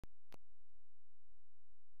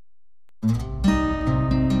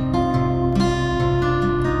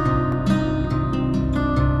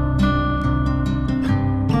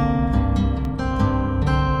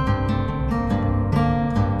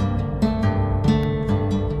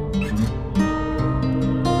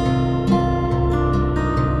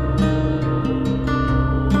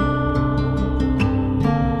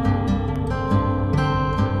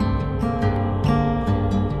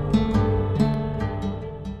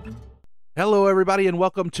Hello, everybody, and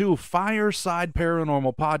welcome to Fireside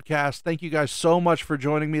Paranormal Podcast. Thank you guys so much for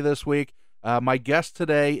joining me this week. My guest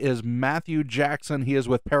today is Matthew Jackson. He is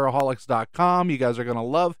with Paraholics.com. You guys are going to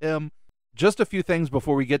love him. Just a few things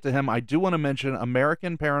before we get to him. I do want to mention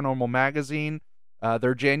American Paranormal Magazine.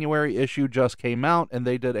 Their January issue just came out, and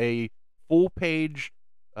they did a full-page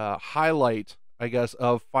highlight, I guess,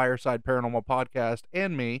 of Fireside Paranormal Podcast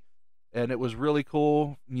and me. And it was really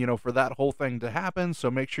cool, for that whole thing to happen.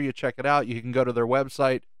 So make sure you check it out. You can go to their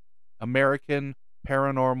website,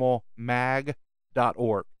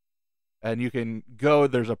 AmericanParanormalMag.org. And you can go,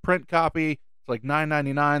 there's a print copy. It's like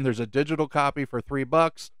 $9.99. There's a digital copy for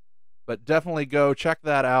 $3. But definitely go check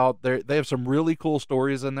that out. They have some really cool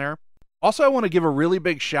stories in there. Also, I want to give a really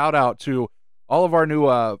big shout out to all of our new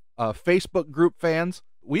Facebook group fans.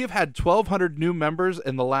 We have had 1,200 new members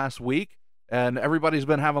in the last week. And everybody's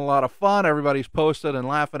been having a lot of fun. Everybody's posted and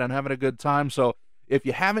laughing and having a good time. So if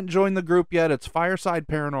you haven't joined the group yet, it's Fireside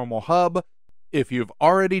Paranormal Hub. If you've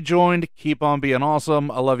already joined, keep on being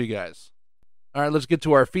awesome. I love you guys. All right, let's get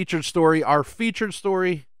to our featured story. Our featured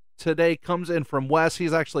story today comes in from Wes.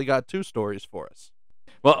 He's actually got two stories for us.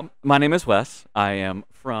 Well, my name is Wes. I am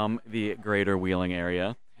from the greater Wheeling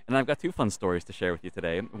area. And I've got two fun stories to share with you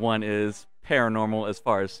today. One is paranormal as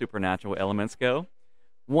far as supernatural elements go.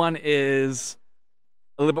 One is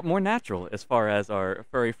a little bit more natural as far as our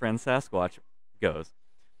furry friend Sasquatch goes.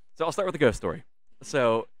 So I'll start with the ghost story.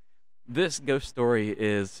 So this ghost story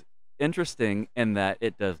is interesting in that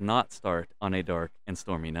it does not start on a dark and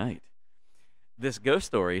stormy night. This ghost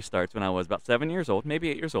story starts when I was about 7 years old, maybe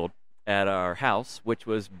 8 years old, at our house, which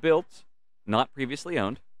was built, not previously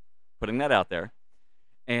owned, putting that out there.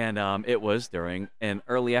 And it was during an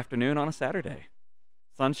early afternoon on a Saturday.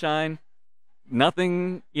 Sunshine.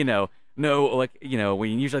 Nothing, no, we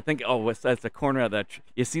usually think, oh, that's a corner of that.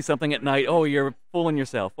 You see something at night, oh, you're fooling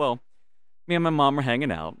yourself. Well, me and my mom were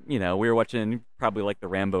hanging out. We were watching probably like the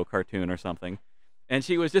Rambo cartoon or something. And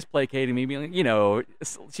she was just placating me, being like,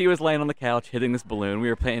 she was laying on the couch hitting this balloon. We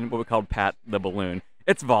were playing what we called Pat the Balloon.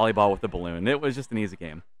 It's volleyball with the balloon. It was just an easy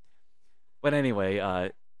game. But anyway,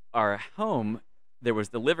 our home, there was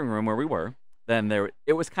the living room where we were. Then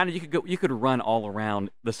it was kind of, you could run all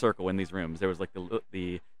around the circle in these rooms. There was like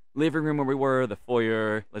the living room where we were, the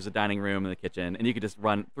foyer, there's a dining room and the kitchen, and you could just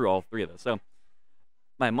run through all three of those. So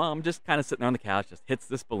my mom just kind of sitting on the couch, just hits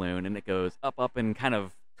this balloon, and it goes up, and kind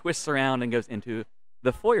of twists around and goes into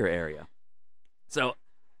the foyer area. So,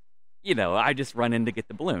 I just run in to get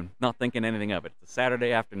the balloon, not thinking anything of it. It's a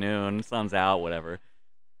Saturday afternoon, sun's out, whatever.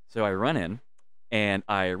 So I run in, and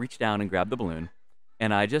I reach down and grab the balloon,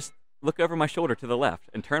 and I just look over my shoulder to the left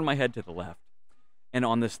and turn my head to the left. And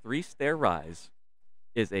on this 3-stair rise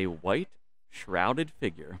is a white, shrouded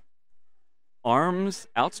figure, arms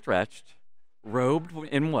outstretched, robed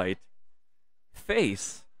in white,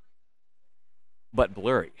 face, but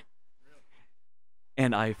blurry.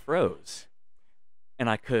 And I froze. And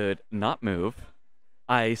I could not move.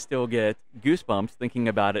 I still get goosebumps thinking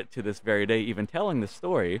about it to this very day, even telling the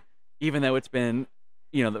story, even though it's been,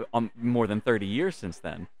 more than 30 years since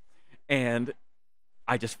then. And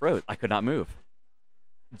I just froze. I could not move.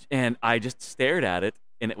 And I just stared at it,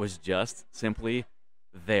 and it was just simply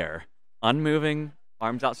there. Unmoving,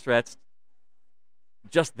 arms outstretched,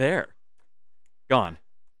 just there. Gone.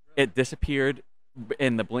 It disappeared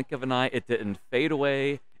in the blink of an eye. It didn't fade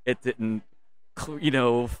away. It didn't,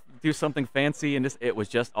 do something fancy. And it was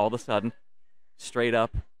just all of a sudden, straight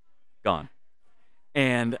up, gone.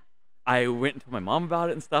 And I went and told my mom about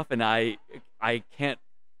it and stuff, and I can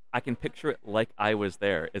picture it like I was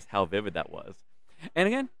there, is how vivid that was. And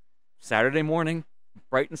again, Saturday morning,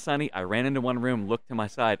 bright and sunny, I ran into one room, looked to my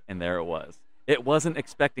side, and there it was. It wasn't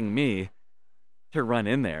expecting me to run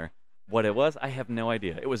in there. What it was, I have no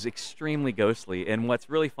idea. It was extremely ghostly, and what's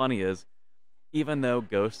really funny is, even though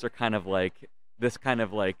ghosts are kind of like this kind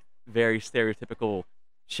of like very stereotypical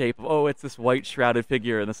shape of, oh, it's this white shrouded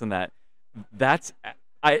figure and this and that,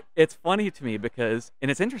 it's funny to me because,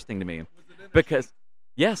 and it's interesting to me, because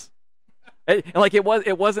yes,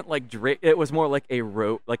 it wasn't like it was more like a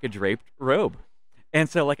robe, like a draped robe, and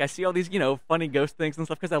so like I see all these funny ghost things and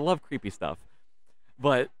stuff because I love creepy stuff,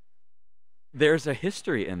 but there's a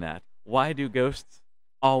history in that. Why do ghosts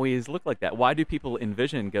always look like that? Why do people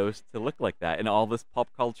envision ghosts to look like that in all this pop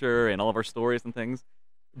culture and all of our stories and things?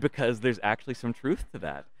 Because there's actually some truth to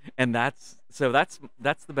that, and that's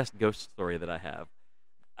the best ghost story that I have.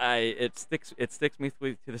 It sticks me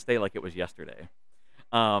to this day like it was yesterday.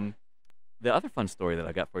 The other fun story that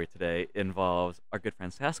I got for you today involves our good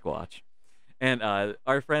friend Sasquatch, and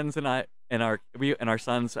our friends and I and our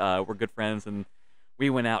sons were good friends, and we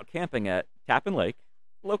went out camping at Tappan Lake,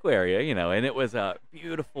 local area, and it was a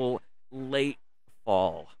beautiful late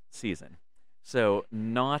fall season. So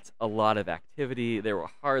not a lot of activity. There was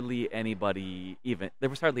hardly anybody even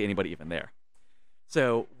there.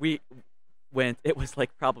 So we went, it was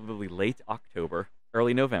like probably late October,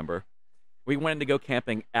 early November. We wanted to go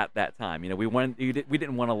camping at that time. We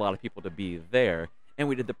didn't want a lot of people to be there. And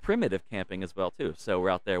we did the primitive camping as well, too. So we're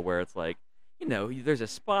out there where it's like, there's a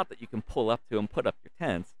spot that you can pull up to and put up your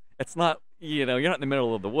tents. It's not, you're not in the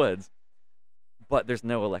middle of the woods, but there's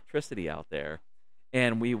no electricity out there.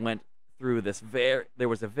 And we went through there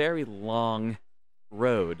was a very long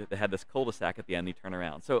road that had this cul-de-sac at the end. You turn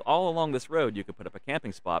around. So all along this road, you could put up a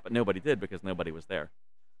camping spot, but nobody did because nobody was there.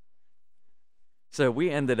 So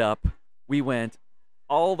we went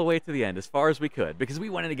all the way to the end as far as we could because we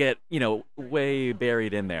wanted to get, way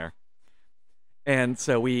buried in there. And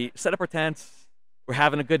so we set up our tents. We're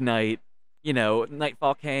having a good night.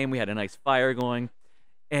 Nightfall came. We had a nice fire going.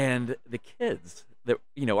 And the kids,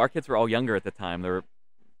 our kids were all younger at the time. They were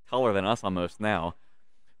taller than us almost now.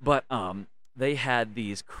 But they had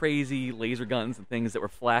these crazy laser guns and things that were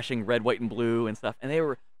flashing red, white, and blue and stuff. And they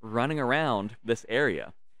were running around this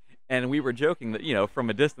area. And we were joking that, from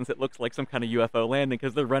a distance, it looks like some kind of UFO landing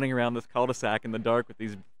because they're running around this cul-de-sac in the dark with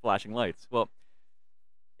these flashing lights. Well,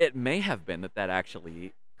 it may have been that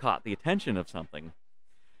actually caught the attention of something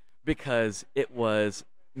because it was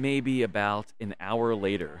maybe about an hour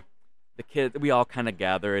later. The kids, we all kind of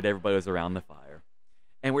gathered, everybody was around the fire.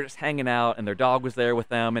 And we're just hanging out, and their dog was there with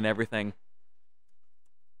them and everything.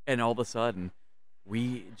 And all of a sudden,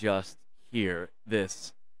 we just hear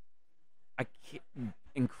this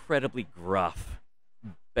incredibly gruff,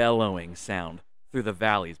 bellowing sound through the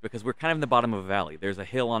valleys because we're kind of in the bottom of a valley. There's a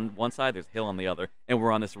hill on one side, there's a hill on the other, and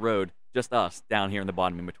we're on this road, just us, down here in the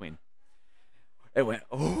bottom in between. It went,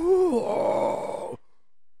 oh,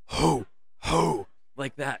 ho, ho,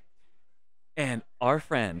 like that. And our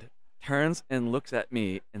friend turns and looks at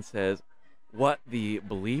me and says, "What the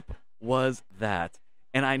bleep was that?"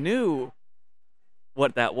 And I knew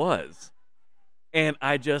what that was. And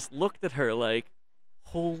I just looked at her like,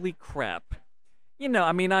 holy crap.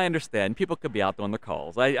 I understand. People could be out doing their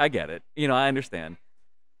calls. I get it. I understand.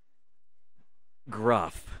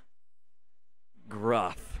 Gruff.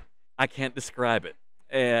 I can't describe it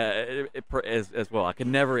as well. I could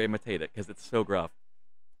never imitate it because it's so gruff.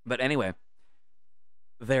 But anyway,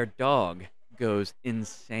 their dog goes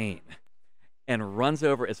insane and runs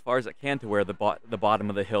over as far as it can to where the bottom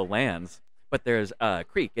of the hill lands. But there's a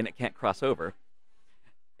creek and it can't cross over.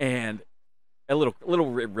 And a little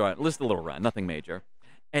run, just a little run, nothing major.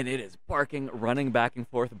 And it is barking, running back and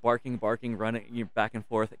forth, barking, running back and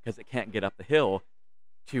forth because it can't get up the hill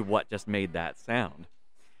to what just made that sound.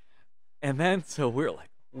 And then, so we're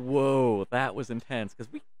like, whoa, that was intense because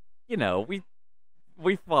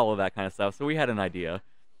we follow that kind of stuff. So we had an idea.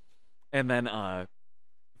 And then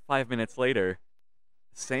 5 minutes later,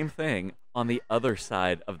 same thing on the other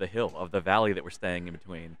side of the hill, of the valley that we're staying in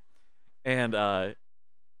between. And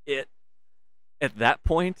at that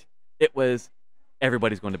point, it was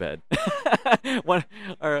everybody's going to bed. One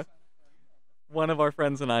of our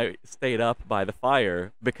friends and I stayed up by the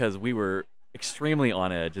fire because we were extremely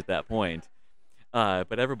on edge at that point.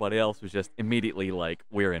 But everybody else was just immediately like,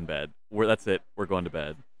 we're in bed. That's it. We're going to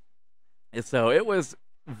bed. And so it was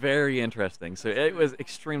very interesting. So it was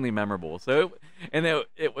extremely memorable. So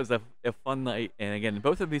it was a fun night. And again,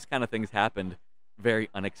 both of these kind of things happened very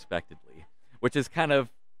unexpectedly, which is kind of,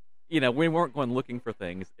 we weren't going looking for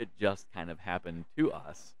things. It just kind of happened to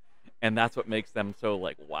us. And that's what makes them so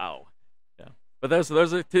like, wow. Yeah. But there's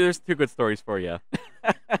two good stories for you.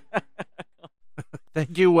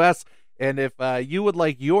 Thank you, Wes. And if you would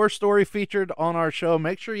like your story featured on our show,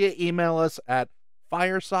 make sure you email us at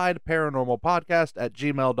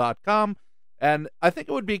firesideparanormalpodcast@gmail.com. And I think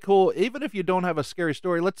it would be cool, even if you don't have a scary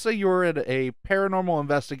story. Let's say you're in a paranormal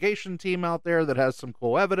investigation team out there that has some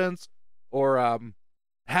cool evidence, or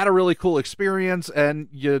had a really cool experience, and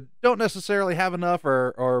you don't necessarily have enough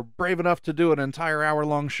or brave enough to do an entire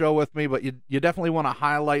hour-long show with me, but you definitely want to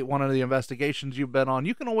highlight one of the investigations you've been on.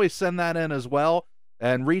 You can always send that in as well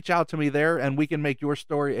and reach out to me there, and we can make your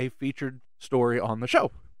story a featured story on the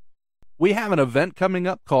show. We have an event coming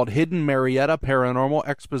up called Hidden Marietta Paranormal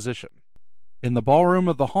Exposition. In the ballroom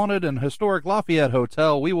of the haunted and historic Lafayette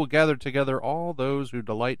Hotel, we will gather together all those who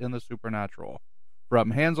delight in the supernatural.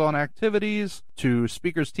 From hands-on activities to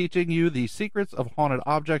speakers teaching you the secrets of haunted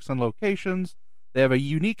objects and locations, they have a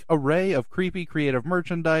unique array of creepy creative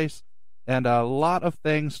merchandise and a lot of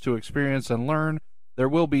things to experience and learn. There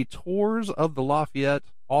will be tours of the Lafayette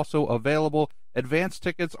also available, Advanced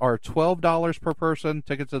tickets are $12 per person.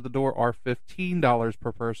 Tickets at the door are $15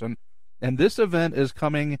 per person. And this event is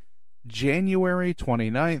coming January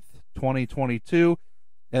 29th, 2022.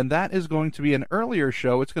 And that is going to be an earlier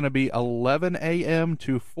show. It's going to be 11 a.m.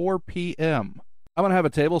 to 4 p.m. I'm going to have a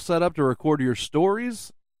table set up to record your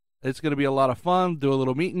stories. It's going to be a lot of fun. Do a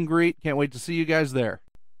little meet and greet. Can't wait to see you guys there.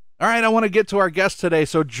 All right, I want to get to our guest today,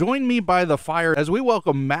 so join me by the fire as we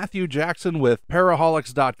welcome Matthew Jackson with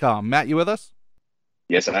Paraholics.com. Matt, you with us?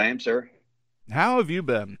 Yes, I am, sir. How have you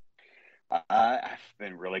been? I've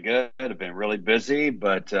been really good. I've been really busy,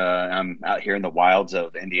 but I'm out here in the wilds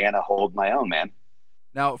of Indiana holding my own, man.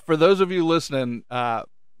 Now, for those of you listening,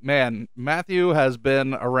 man, Matthew has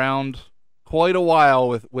been around quite a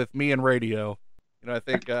while with me and radio. You know, I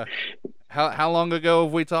think, how long ago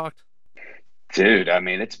have we talked? Dude, I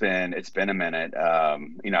mean, it's been a minute. I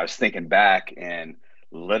was thinking back, and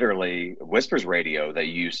literally Whispers Radio that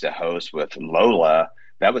you used to host with Lola,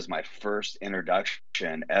 that was my first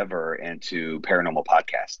introduction ever into paranormal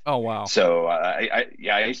podcast. Oh, wow. So I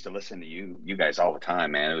used to listen to you guys all the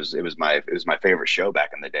time, man. It was my favorite show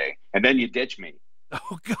back in the day. And then you ditched me.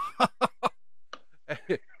 Oh, God.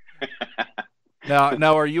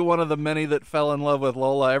 Now, are you one of the many that fell in love with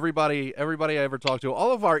Lola? Everybody I ever talked to,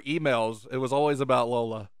 all of our emails, it was always about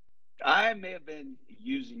Lola. I may have been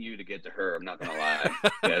using you to get to her. I'm not gonna lie.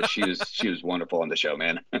 Yeah, she was wonderful on the show,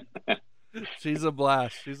 man. She's a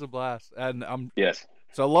blast. And yes.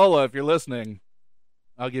 So Lola, if you're listening,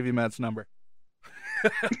 I'll give you Matt's number.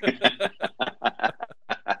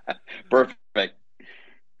 Perfect.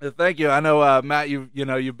 Thank you. I know, Matt, you've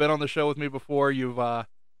been on the show with me before.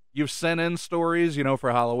 You've sent in stories,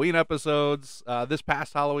 for Halloween episodes. This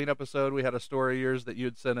past Halloween episode, we had a story of yours that you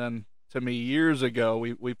had sent in to me years ago.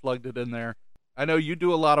 We plugged it in there. I know you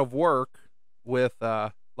do a lot of work with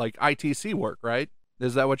like ITC work, right?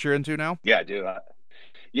 Is that what you're into now? Yeah, I do. I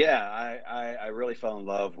really fell in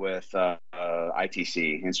love with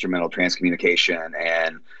ITC, instrumental transcommunication,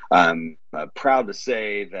 and I'm proud to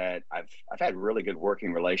say that I've had really good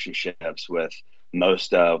working relationships with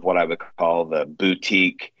most of what I would call the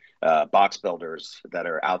boutique box builders that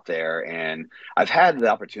are out there. And I've had the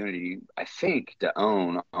opportunity, I think, to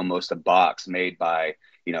own almost a box made by,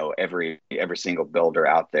 every single builder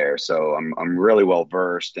out there. So I'm really well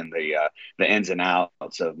versed in the ins and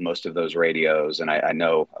outs of most of those radios. And I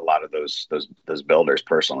know a lot of those builders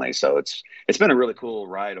personally. So it's been a really cool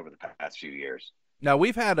ride over the past few years. Now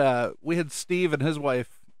we had Steve and his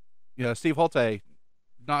wife, Steve Holte,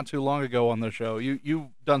 not too long ago on the show. You've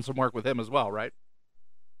done some work with him as well, right?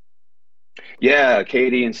 Yeah,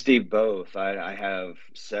 Katie and Steve both. I have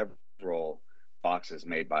several boxes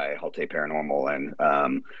made by Halte Paranormal, and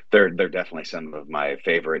they're definitely some of my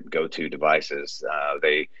favorite go-to devices.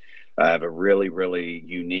 They have a really, really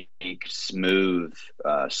unique, smooth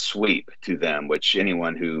sweep to them, which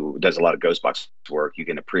anyone who does a lot of ghost box work, you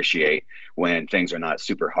can appreciate when things are not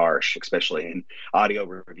super harsh, especially in audio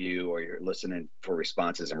review or you're listening for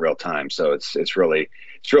responses in real time. So it's really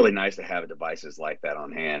nice to have devices like that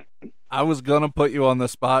on hand. I was gonna put you on the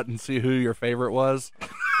spot and see who your favorite was.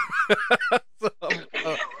 So, I'm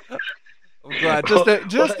glad,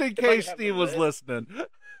 just in case Steve was listening.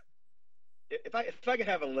 If I could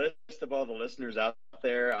have a list of all the listeners out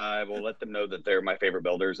there, I will let them know that they're my favorite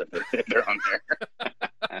builders if they're on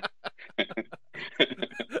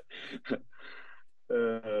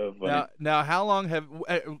there. Now, how long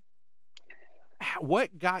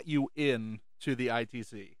what got you in to the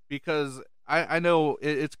ITC? Because I know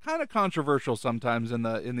it's kind of controversial sometimes in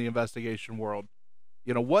the investigation world.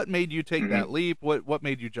 What made you take that leap? What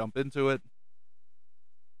made you jump into it?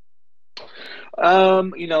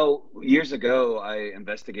 Years ago, I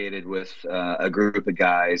investigated with a group of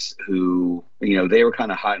guys who, they were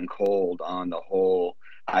kind of hot and cold on the whole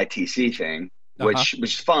ITC thing, which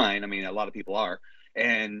is fine. I mean, a lot of people are.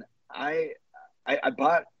 And I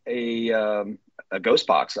bought a ghost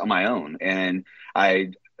box on my own. And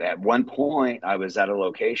at one point, I was at a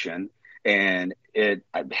location and I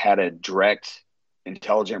had a direct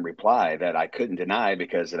intelligent reply that I couldn't deny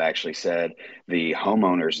because it actually said the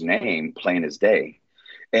homeowner's name plain as day.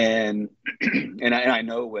 And I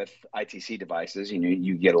know with ITC devices,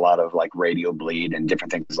 you get a lot of like radio bleed and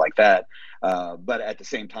different things like that. But at the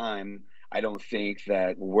same time, I don't think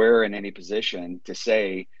that we're in any position to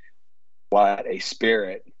say what a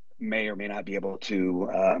spirit may or may not be able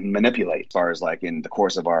to manipulate as far as like in the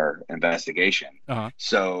course of our investigation.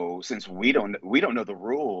 So since we don't know the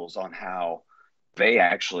rules on how they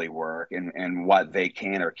actually work and what they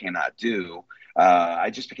can or cannot do, I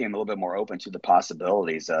just became a little bit more open to the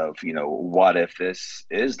possibilities of, what if this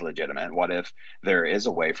is legitimate? What if there is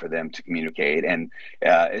a way for them to communicate? And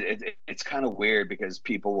it's kind of weird because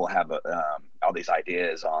people will have all these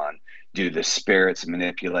ideas on, do the spirits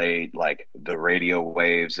manipulate like the radio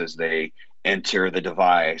waves as they enter the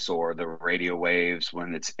device, or the radio waves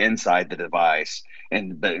when it's inside the device?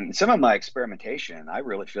 But in some of my experimentation, I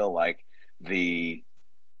really feel like the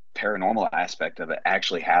paranormal aspect of it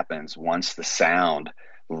actually happens once the sound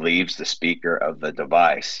leaves the speaker of the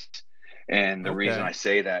device. And the reason I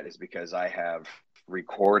say that is because I have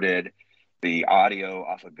recorded the audio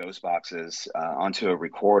off of ghost boxes onto a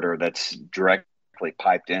recorder that's directly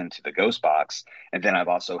piped into the ghost box. And then I've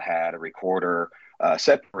also had a recorder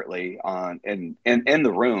separately in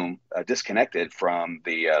the room, disconnected from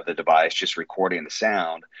the device, just recording the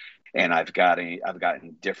sound. And I've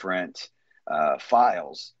gotten different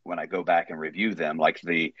files when I go back and review them. Like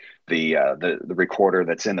the recorder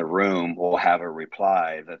that's in the room will have a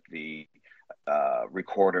reply that the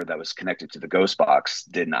recorder that was connected to the ghost box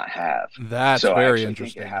did not have. That's so very I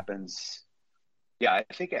interesting. Think it happens. Yeah, I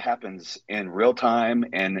think it happens in real time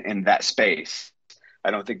and in that space.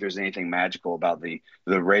 I don't think there's anything magical about the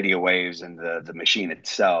radio waves and the machine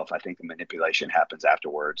itself. I think the manipulation happens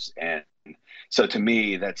afterwards. And so to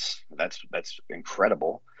me, that's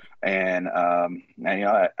incredible. And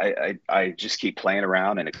I just keep playing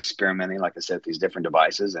around and experimenting, like I said, with these different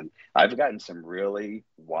devices, and I've gotten some really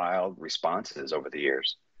wild responses over the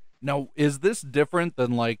years. Now, is this different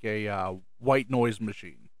than like a white noise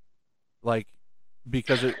machine? Like,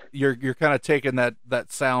 because you're kind of taking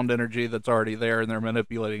that sound energy that's already there and they're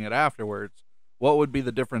manipulating it afterwards. What would be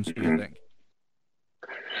the difference, do you think?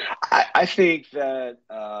 I think that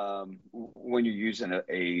when you're using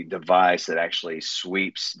a device that actually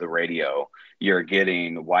sweeps the radio, you're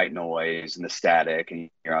getting white noise and the static,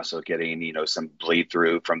 and you're also getting, some bleed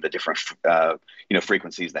through from the different,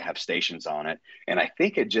 frequencies that have stations on it. And I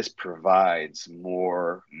think it just provides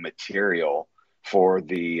more material for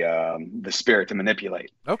the spirit to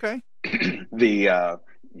manipulate. Okay. Yeah.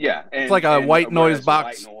 It's like a white noise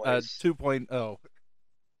box 2.0.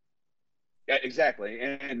 Yeah, exactly.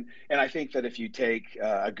 And I think that if you take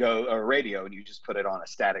a radio and you just put it on a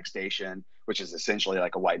static station, which is essentially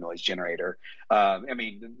like a white noise generator,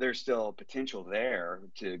 there's still potential there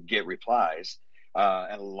to get replies.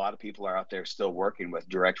 And a lot of people are out there still working with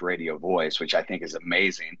direct radio voice, which I think is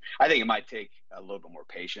amazing. I think it might take a little bit more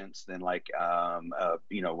patience than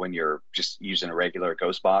when you're just using a regular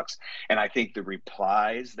ghost box. And I think the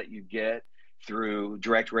replies that you get through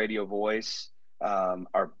direct radio voice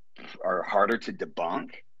are harder to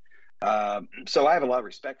debunk. So I have a lot of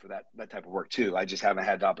respect for that type of work too. I just haven't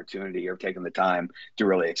had the opportunity or taken the time to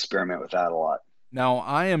really experiment with that a lot. Now,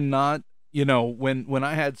 I am not, when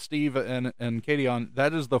I had Steve and Katie on,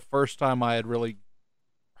 that is the first time I had really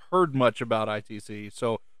heard much about ITC.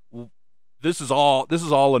 So this is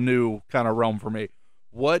all a new kind of realm for me.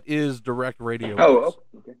 What is direct radio voice?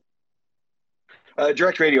 Okay.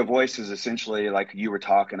 Direct radio voice is essentially like you were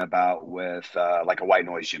talking about with like a white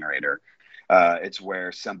noise generator. It's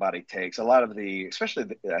where somebody takes a lot of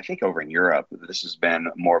especially I think over in Europe, this has been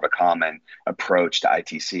more of a common approach to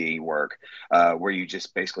ITC work, where you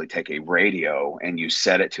just basically take a radio and you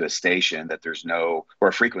set it to a station that or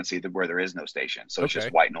a frequency where there is no station. So It's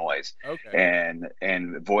just white noise. Okay.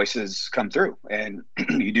 And voices come through, and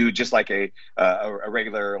you do just like a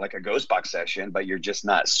regular, like a ghost box session, but you're just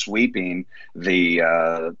not sweeping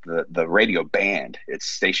the radio band. It's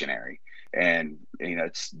stationary. And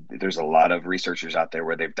there's a lot of researchers out there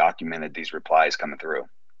where they've documented these replies coming through.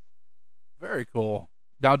 Very cool.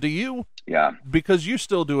 Now, yeah, because you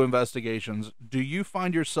still do investigations, do you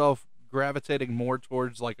find yourself gravitating more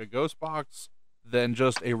towards like a ghost box than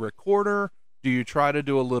just a recorder? Do you try to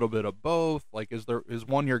do a little bit of both? Like, is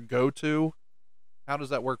one your go-to? How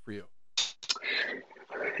does that work for you?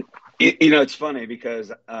 It's funny because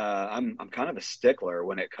I'm kind of a stickler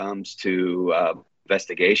when it comes to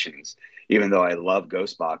investigations. Even though I love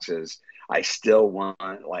ghost boxes, I still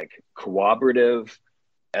want like corroborative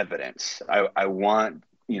evidence. I want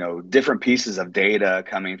different pieces of data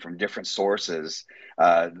coming from different sources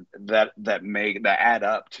that add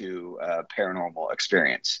up to a paranormal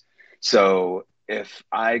experience. So if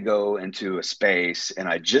I go into a space and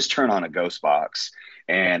I just turn on a ghost box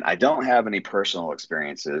and I don't have any personal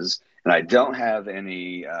experiences and I don't have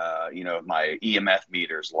any my EMF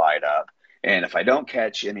meters light up, and if I don't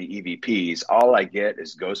catch any EVPs, all I get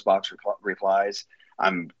is ghost box replies,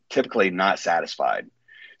 I'm typically not satisfied.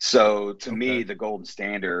 So to Okay. me, the golden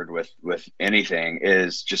standard with anything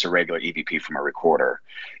is just a regular EVP from a recorder.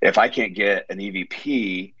 If I can't get an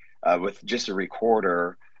EVP with just a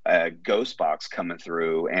recorder, a ghost box coming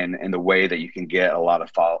through, and the way that you can get a lot of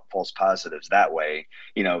false positives that way,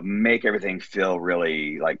 make everything feel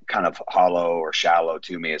really like kind of hollow or shallow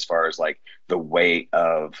to me as far as like the weight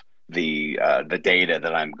of the data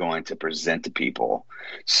that I'm going to present to people.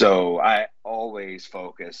 So I always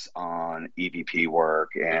focus on EVP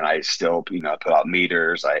work, and I still, put out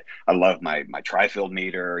meters. I love my tri-field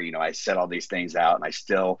meter. I set all these things out, and I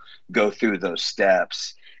still go through those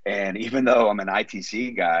steps. And even though I'm an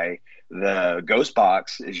ITC guy, the ghost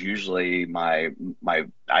box is usually my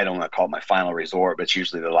I don't want to call it my final resort, but it's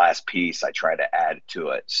usually the last piece I try to add to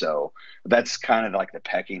it. So that's kind of like the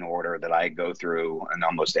pecking order that I go through in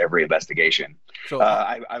almost every investigation. So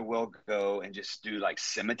I will go and just do like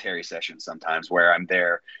cemetery sessions sometimes where I'm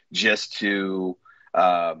there just to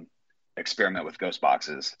experiment with ghost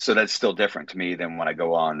boxes. So that's still different to me than when I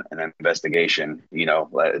go on an investigation,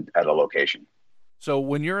 at a location. So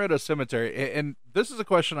when you're at a cemetery, and this is a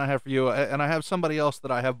question I have for you, and I have somebody else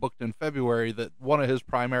that I have booked in February that one of his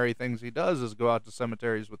primary things he does is go out to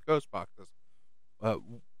cemeteries with ghost boxes. Uh,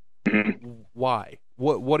 why?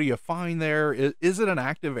 What do you find there? Is it an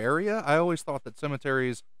active area? I always thought that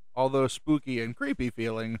cemeteries, although spooky and creepy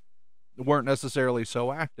feeling, weren't necessarily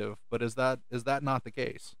so active. But is that not the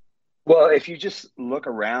case? Well, if you just look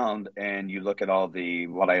around and you look at all the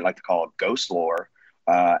what I like to call ghost lore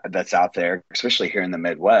that's out there, especially here in the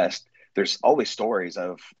Midwest, there's always stories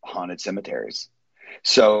of haunted cemeteries.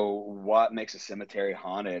 So, what makes a cemetery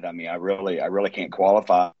haunted? I mean, I really can't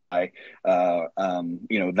qualify, that.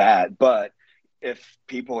 But if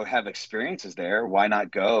people have experiences there, why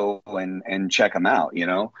not go and check them out?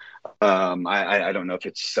 I don't know if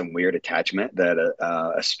it's some weird attachment that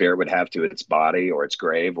a spirit would have to its body or its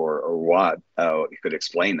grave or what. You could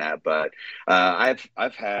explain that, but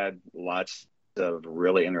I've had lots of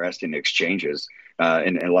really interesting exchanges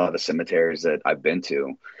in a lot of the cemeteries that I've been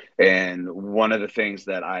to. And one of the things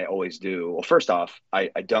that I always do, well, first off, I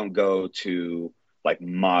don't go to like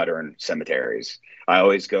modern cemeteries. I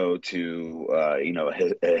always go to,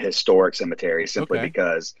 a historic cemetery simply Okay.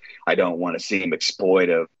 because I don't want to seem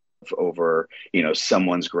exploitive over,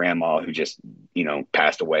 someone's grandma who just,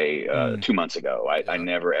 passed away Mm, 2 months ago. I yeah.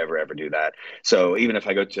 never, ever, ever do that. So even if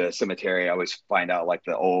I go to a cemetery, I always find out like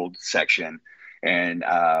the old section. And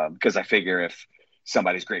because I figure if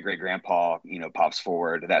somebody's great great grandpa, pops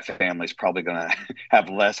forward, that family's probably going to have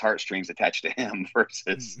less heartstrings attached to him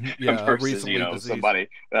versus Yeah. versus Recently deceased. somebody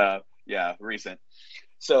yeah, recent.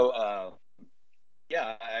 So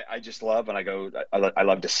yeah, I just love when I go. I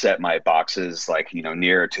love to set my boxes like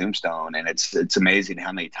near a tombstone, and it's amazing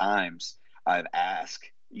how many times I've asked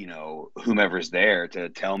whomever's there to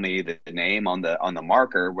tell me the name on the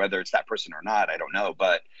marker, whether it's that person or not, I don't know,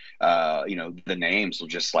 but the names will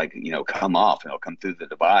just like come off and it'll come through the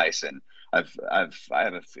device, and I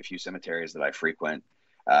have a few cemeteries that I frequent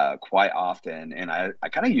quite often, and I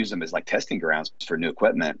kind of use them as like testing grounds for new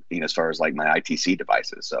equipment, as far as like my ITC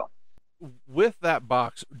devices. So. With that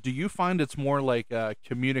box, do you find it's more like a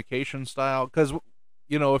communication style? Because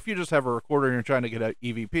if you just have a recorder and you're trying to get a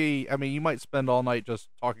EVP, I mean, you might spend all night just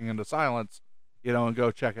talking into silence, and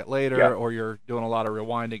go check it Yeah. later, or you're doing a lot of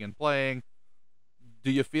rewinding and playing.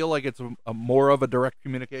 Do you feel like it's a more of a direct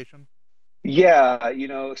communication? Yeah,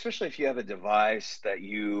 especially if you have a device that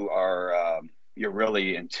you're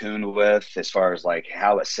really in tune with as far as like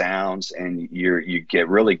how it sounds, and you get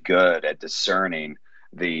really good at discerning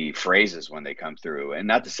the phrases when they come through. And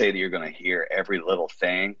not to say that you're going to hear every little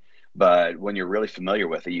thing, but when you're really familiar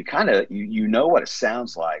with it, you kind of you know what it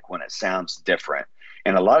sounds like when it sounds different.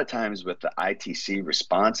 And a lot of times with the ITC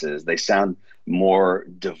responses, they sound more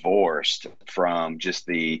divorced from just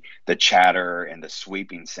the chatter and the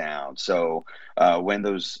sweeping sound. So when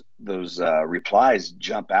those replies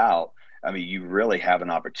jump out, I mean, you really have an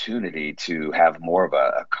opportunity to have more of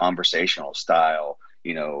a conversational style,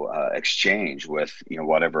 exchange with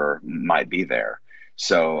whatever might be there.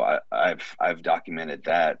 So I've documented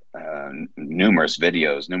that numerous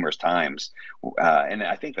videos, numerous times, and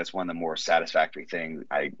I think that's one of the more satisfactory things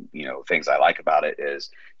I like about it is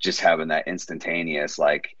just having that instantaneous,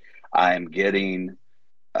 like I'm getting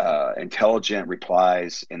intelligent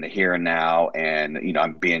replies in the here and now, and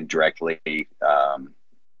I'm being directly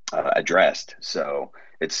addressed. So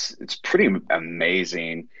it's pretty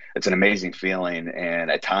amazing. It's an amazing feeling,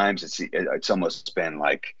 and at times it's almost been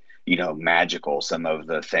like magical, some of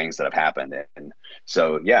the things that have happened. And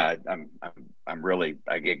so yeah, I'm really,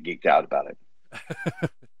 I get geeked out about it.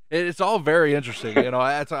 It's all very interesting.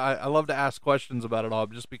 I love to ask questions about it all,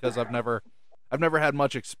 just because I've never had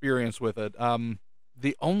much experience with it.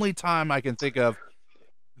 The only time I can think of,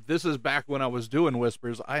 this is back when I was doing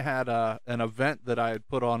Whispers. I had an event that I had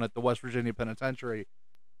put on at the West Virginia Penitentiary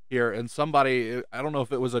here, and somebody, I don't know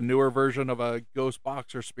if it was a newer version of a ghost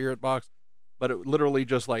box or spirit box, but it literally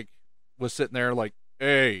just like was sitting there like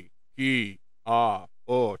a he ah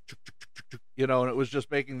oh chuk, chuk, chuk, chuk, and it was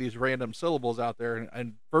just making these random syllables out there,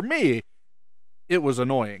 and for me it was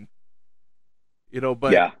annoying,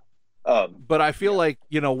 but Yeah. but I feel like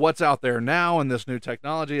what's out there now in this new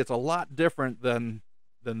technology, it's a lot different than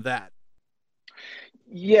that.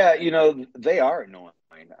 Yeah, they are annoying.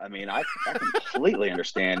 I mean, I completely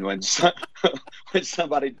understand when when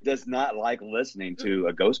somebody does not like listening to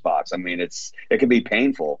a ghost box. I mean, it can be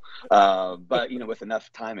painful. But with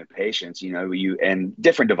enough time and patience, you and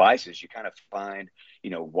different devices, you kind of find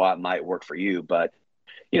what might work for you. But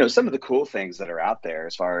some of the cool things that are out there,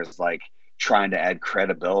 as far as like trying to add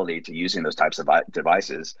credibility to using those types of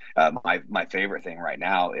devices, my favorite thing right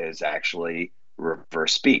now is actually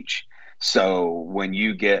reverse speech. So when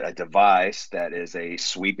you get a device that is a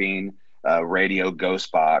sweeping radio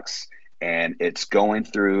ghost box, and it's going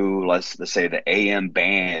through, let's say, the AM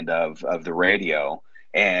band of the radio,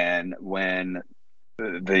 and when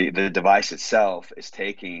the device itself is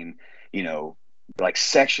taking, like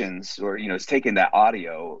sections, or it's taking that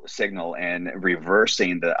audio signal and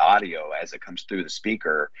reversing the audio as it comes through the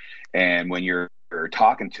speaker, and when you're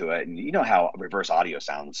talking to it, and you know how reverse audio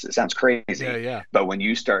sounds, it sounds crazy. Yeah. But when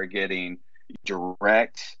you start getting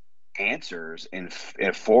direct answers in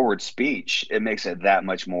forward speech, it makes it that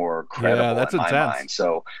much more credible. Yeah, that's in my intense. mind.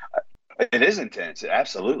 So it is intense,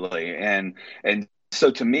 absolutely. And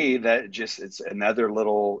so to me, that just, it's another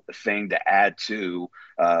little thing to add to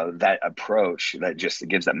that approach that just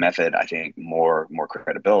gives that method, I think, more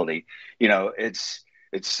credibility.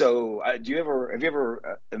 It's so. Have you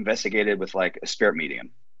ever investigated with like a spirit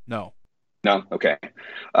medium? No. No. Okay. And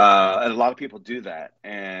a lot of people do that,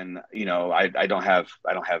 and I don't have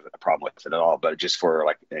a problem with it at all. But just for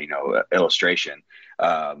like illustration,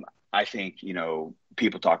 I think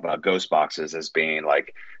people talk about ghost boxes as being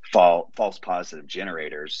like false positive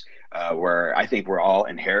generators, where I think we're all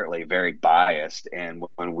inherently very biased, and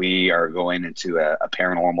when we are going into a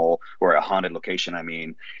paranormal or a haunted location,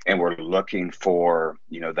 and we're looking for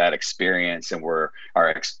that experience, and our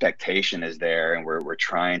expectation is there, and we're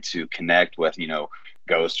trying to connect with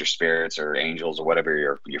ghosts or spirits or angels or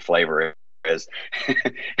whatever your flavor is.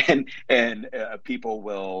 and people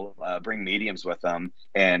will bring mediums with them,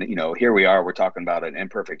 and here we are, we're talking about an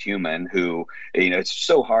imperfect human who, it's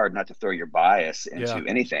so hard not to throw your bias into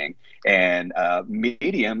anything, and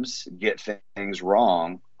mediums get things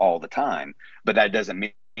wrong all the time, but that doesn't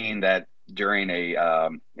mean that during in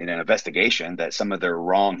an investigation that some of their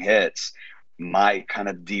wrong hits might kind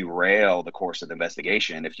of derail the course of the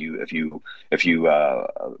investigation if you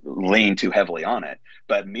lean too heavily on it.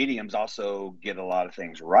 But mediums also get a lot of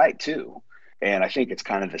things right too, and I think it's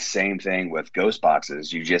kind of the same thing with ghost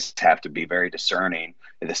boxes. You just have to be very discerning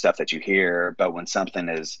in the stuff that you hear, but when something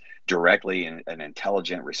is directly an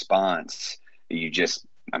intelligent response, you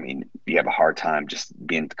have a hard time just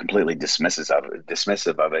being completely dismissive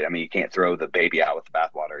of it. You can't throw the baby out with the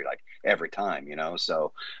bathwater like every time,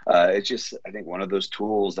 So it's just, I think, one of those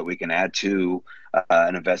tools that we can add to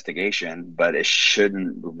an investigation, but it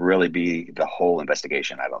shouldn't really be the whole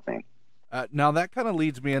investigation, I don't think. Now that kind of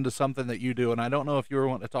leads me into something that you do, and I don't know if you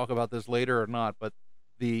want to talk about this later or not, but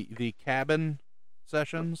the cabin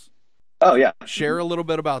sessions. Oh yeah. Share a little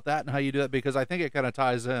bit about that and how you do it, because I think it kind of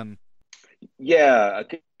ties in. Yeah,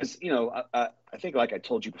 because I think, like I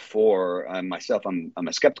told you before, myself, I'm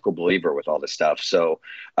a skeptical believer with all this stuff. So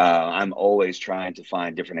I'm always trying to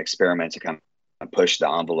find different experiments to kind of push the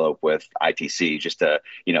envelope with ITC, just to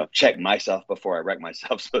check myself before I wreck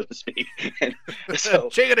myself, so to speak. And so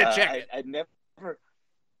check it. I never,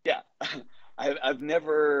 yeah. I've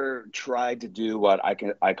never tried to do what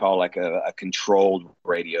I call like a controlled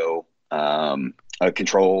radio, a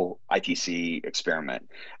control ITC experiment.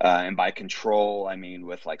 And by control, I mean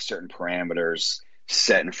with like certain parameters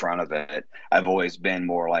set in front of it. I've always been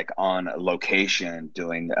more like on location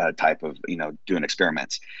doing a type of, doing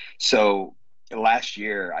experiments. So last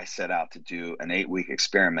year I set out to do an 8-week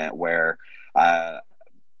experiment where I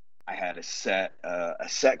had a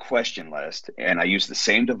set question list, and I used the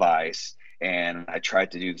same device, and I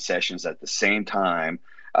tried to do the sessions at the same time.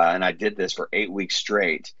 And I did this for 8 weeks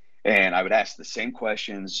straight. And I would ask the same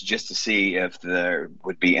questions just to see if there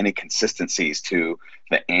would be any consistencies to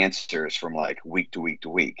the answers from like week to week to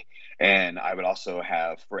week. And I would also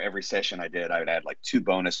have, for every session I did, I would add like 2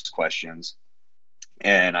 bonus questions.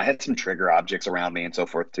 And I had some trigger objects around me and so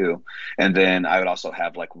forth too. And then I would also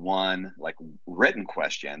have like one like written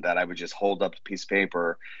question that I would just hold up a piece of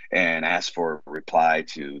paper and ask for a reply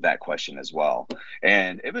to that question as well.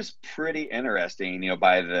 And it was pretty interesting,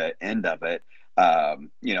 by the end of it.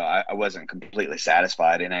 I wasn't completely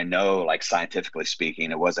satisfied, and I know, like, scientifically speaking,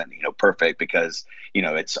 it wasn't, perfect, because,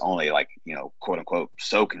 it's only like, quote unquote,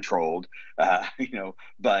 so controlled,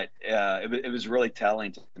 but it was really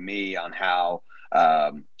telling to me on how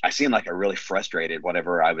I seemed like I really frustrated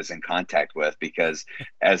whatever I was in contact with, because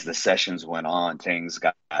as the sessions went on, things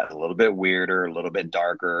got a little bit weirder, a little bit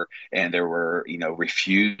darker, and there were,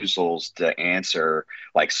 refusals to answer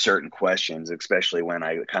like certain questions, especially when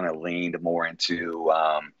I kind of leaned more into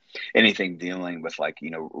anything dealing with, like,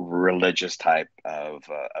 religious type of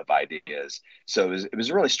ideas. So it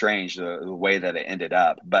was really strange the way that it ended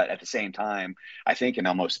up. But at the same time, I think in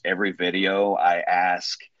almost every video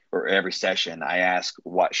or every session, I ask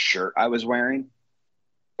what shirt I was wearing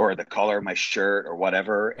or the color of my shirt or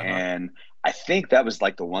whatever. Uh-huh. And I think that was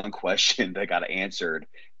like the one question that got answered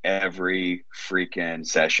every freaking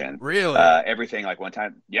session. Really? Everything, like one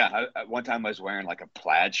time I was wearing like a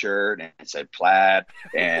plaid shirt and it said plaid,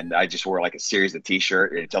 and I just wore like a series of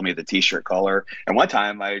t-shirt and it told me the t-shirt color. And one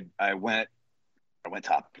time I went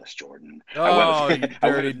topless, Jordan. Oh,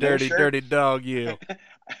 you dirty dog, you.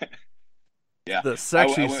 Yeah, The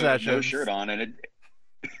sexy I went with no sessions. shirt on, and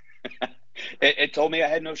it told me I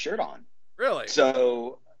had no shirt on. Really?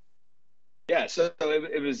 So yeah, so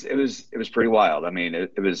it was pretty wild. I mean,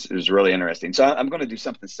 it was really interesting. So I'm going to do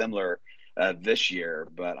something similar this year,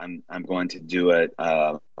 but I'm going to do it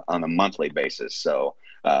on a monthly basis. So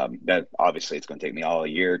that obviously it's going to take me all a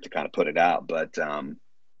year to kind of put it out, but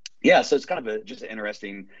yeah. So it's kind of just an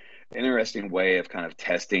interesting way of kind of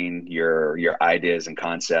testing your ideas and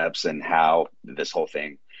concepts, and how this whole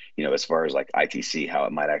thing, as far as like ITC, how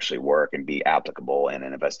it might actually work and be applicable in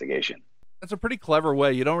an investigation. That's a pretty clever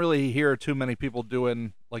way. You don't really hear too many people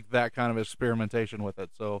doing like that kind of experimentation with it.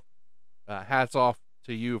 So hats off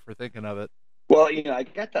to you for thinking of it. Well, I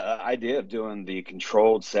got the idea of doing the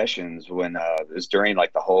controlled sessions when it was during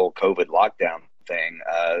like the whole COVID lockdown thing.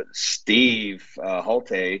 Steve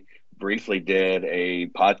Holte briefly did a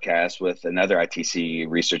podcast with another ITC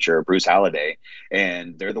researcher, Bruce Halliday,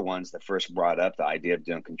 and they're the ones that first brought up the idea of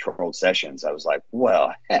doing controlled sessions. I was like,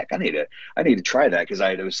 well, heck, I need to try that, because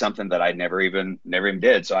it was something that I never even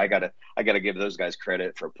did. So I gotta give those guys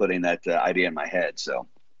credit for putting that idea in my head. So.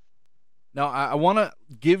 Now, I want to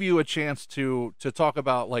give you a chance to talk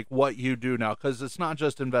about like what you do now, because it's not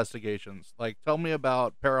just investigations. Like, tell me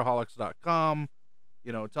about Paraholics.com.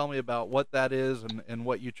 Tell me about what that is and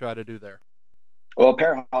what you try to do there. Well,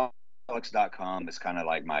 Paraholics.com is kind of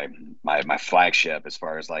like my flagship, as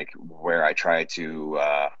far as like where I try to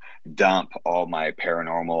dump all my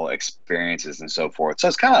paranormal experiences and so forth. So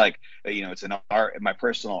it's kind of like, it's my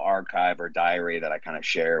personal archive or diary that I kind of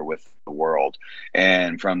share with the world.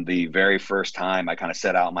 And from the very first time I kind of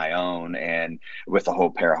set out my own, and with the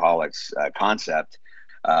whole Paraholics concept,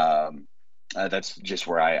 that's just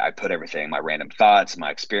where I put everything, my random thoughts,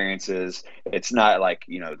 my experiences. It's not like,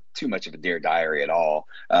 too much of a Dear Diary at all.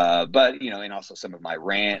 But, and also some of my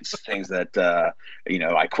rants, things that,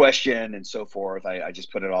 I question and so forth. I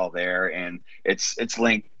just put it all there, and it's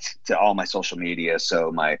linked to all my social media.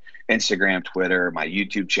 So my Instagram, Twitter, my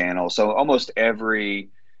YouTube channel. So almost every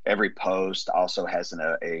post also has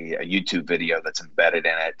a YouTube video that's embedded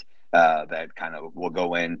in it. That kind of will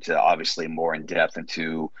go into obviously more in depth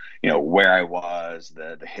into, where I was,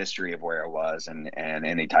 the history of where I was, and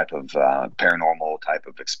any type of paranormal type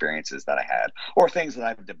of experiences that I had, or things that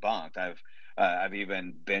I've debunked. I've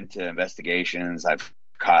even been to investigations. I've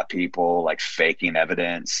caught people like faking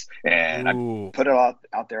evidence, and I put it all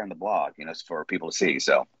out there on the blog, for people to see.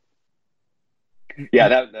 So yeah,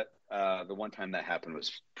 that the one time that happened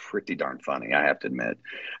was pretty darn funny, I have to admit.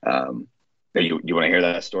 You want to hear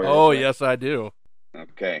that story? Oh, yes, I do.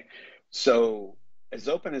 Okay. So as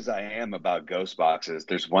open as I am about ghost boxes,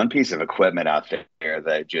 there's one piece of equipment out there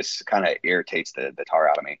that just kind of irritates the tar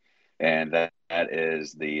out of me. And that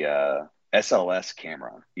is the SLS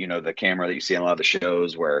camera. The camera that you see in a lot of the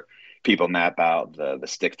shows where people map out the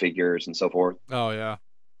stick figures and so forth. Oh, yeah.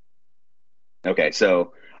 Okay.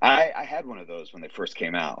 So I had one of those when they first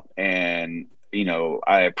came out, and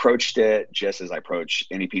I approached it just as I approach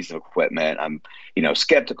any piece of equipment. I'm,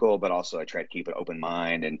 skeptical, but also I try to keep an open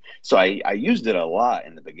mind. And so I used it a lot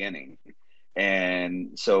in the beginning.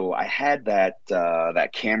 And so I had that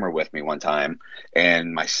camera with me one time,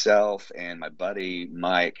 and myself and my buddy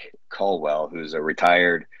Mike Caldwell, who's a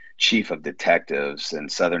retired chief of detectives in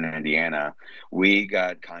Southern Indiana, we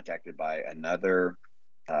got contacted by another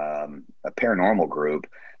a paranormal group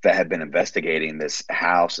that had been investigating this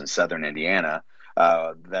house in Southern Indiana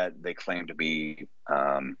that they claimed to be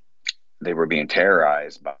they were being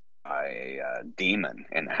terrorized by a demon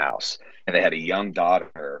in the house, and they had a young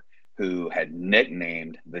daughter who had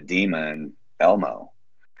nicknamed the demon Elmo.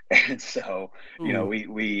 And so, Ooh.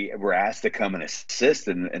 we were asked to come and assist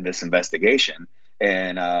in this investigation.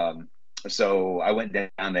 And so I went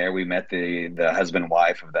down there. We met the husband and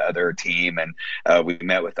wife of the other team, and we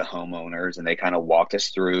met with the homeowners, and they kind of walked us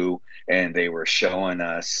through, and they were showing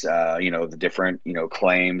us, the different,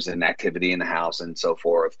 claims and activity in the house and so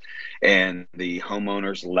forth. And the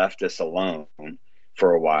homeowners left us alone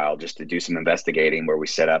for a while just to do some investigating, where we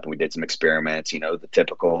set up and we did some experiments, the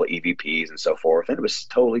typical EVPs and so forth. And it was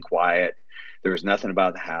totally quiet. There was nothing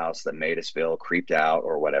about the house that made us feel creeped out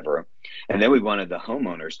or whatever. And then we wanted the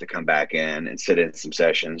homeowners to come back in and sit in some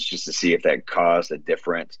sessions just to see if that caused a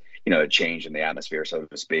different, a change in the atmosphere, so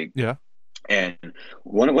to speak. Yeah. And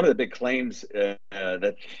one of the big claims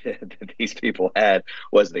that these people had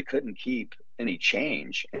was they couldn't keep any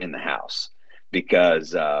change in the house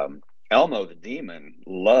because Elmo the demon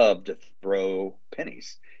loved to throw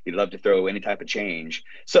pennies. He loved to throw any type of change.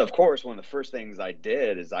 So, of course, one of the first things I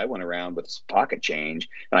did is I went around with pocket change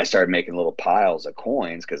and I started making little piles of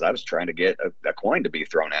coins because I was trying to get a coin to be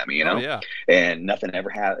thrown at me, Oh, yeah. And nothing ever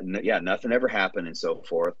happened. Yeah, nothing ever happened and so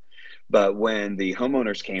forth. But when the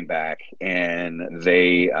homeowners came back and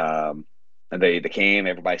they came,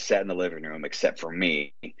 everybody sat in the living room except for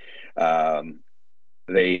me. We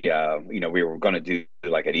were going to do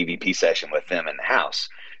like an EVP session with them in the house.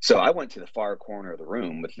 So I went to the far corner of the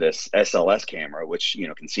room with this SLS camera, which,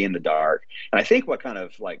 can see in the dark. And I think what kind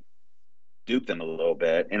of like duped them a little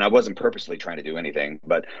bit, and I wasn't purposely trying to do anything,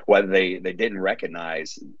 but what they didn't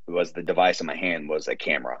recognize was the device in my hand was a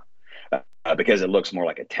camera because it looks more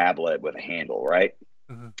like a tablet with a handle, right?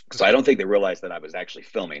 Mm-hmm. So I don't think they realized that I was actually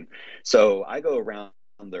filming. So I go around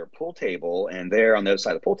their pool table, and there on the other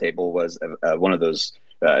side of the pool table was one of those.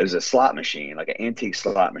 It was a slot machine, like an antique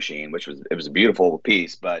slot machine, it was a beautiful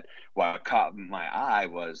piece. But what caught my eye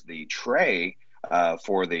was the tray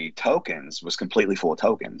for the tokens was completely full of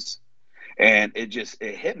tokens, and it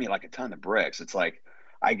hit me like a ton of bricks. It's like,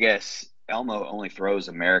 I guess Elmo only throws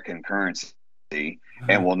American currency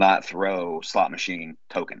and will not throw slot machine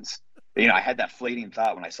tokens. I had that fleeting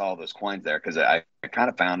thought when I saw those coins there because I kind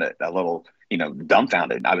of found it a little,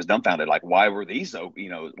 dumbfounded. I was dumbfounded, like, why were these,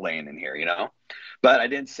 laying in here, But I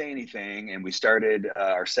didn't say anything, and we started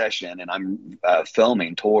our session, and I'm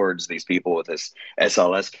filming towards these people with this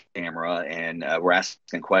SLS camera, and we're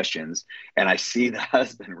asking questions, and I see the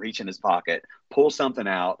husband reach in his pocket, pull something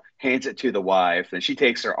out, hands it to the wife, and she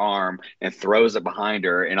takes her arm and throws it behind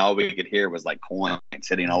her, and all we could hear was like coins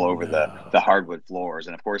sitting all over the hardwood floors.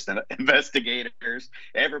 And of course the investigators,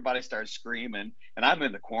 everybody starts screaming, and I'm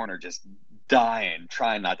in the corner just dying,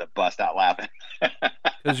 trying not to bust out laughing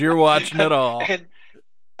because you're watching it all. And,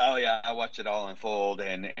 oh yeah, I watched it all unfold,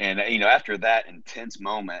 and after that intense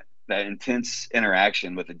moment, that intense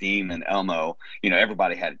interaction with the demon Elmo,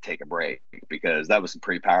 everybody had to take a break because that was some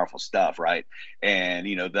pretty powerful stuff, right? And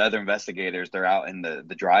the other investigators, they're out in the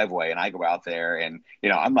driveway, and I go out there, and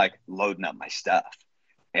I'm like loading up my stuff,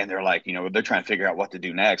 and they're like, they're trying to figure out what to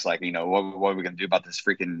do next, like, what are we gonna do about this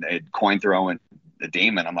freaking coin throwing the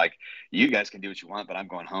demon? I'm like, you guys can do what you want, but I'm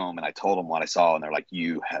going home. And I told them what I saw, and they're like,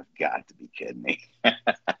 you have got to be kidding me.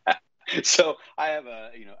 So I have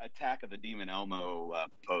a Attack of the Demon Elmo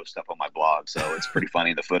post up on my blog, so it's pretty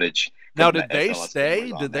funny, the footage. Now, did they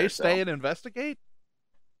stay? Did they stay and investigate,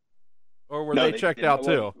 or were they checked out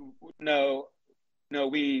too? No,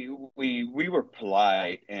 we were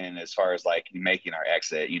polite, and as far as like making our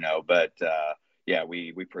exit, but yeah,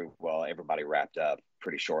 we pretty well, everybody wrapped up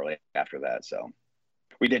pretty shortly after that, so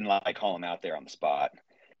we didn't like call them out there on the spot,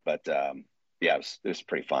 but yeah, it was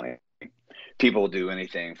pretty funny. People will do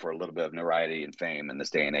anything for a little bit of notoriety and fame in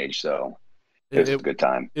this day and age, so it was a good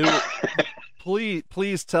time.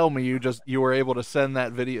 Please tell me you were able to send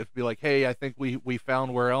that video to be like, hey, I think we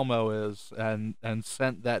found where Elmo is, and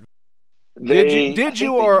sent that. Did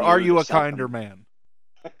you or are you a kinder man?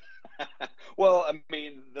 Well, I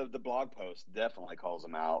mean, the blog post definitely calls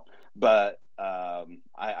them out, but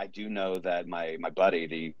I do know that my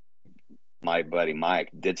buddy Mike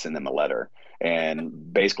did send them a letter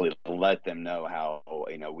and basically let them know how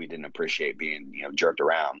we didn't appreciate being jerked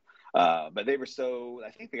around. But they were so,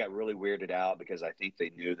 I think they got really weirded out because I think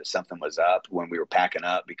they knew that something was up when we were packing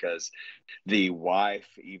up, because the wife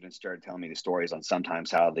even started telling me the stories on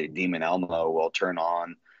sometimes how the Demon Elmo will turn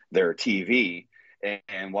on their TV.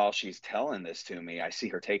 And while she's telling this to me, I see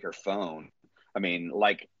her take her phone. I mean,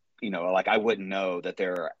 like, like I wouldn't know that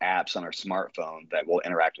there are apps on her smartphone that will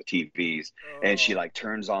interact with TVs. And she like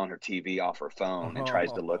turns on her TV off her phone and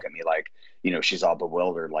tries to look at me like, she's all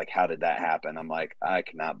bewildered. Like, how did that happen? I'm like, I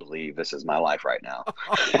cannot believe this is my life right now.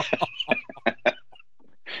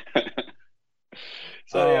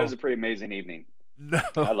 So yeah, it was a pretty amazing evening. No.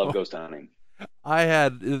 I love ghost hunting.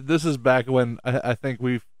 This is back when I think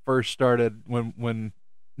we first started, when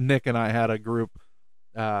Nick and I had a group.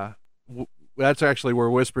 That's actually where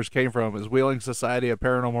Whispers came from, is Wheeling Society of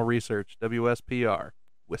Paranormal Research, WSPR,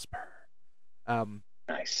 Whisper.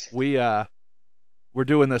 Nice. We're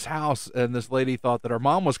doing this house, and this lady thought that her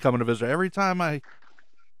mom was coming to visit her. Every time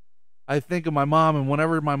I think of my mom, and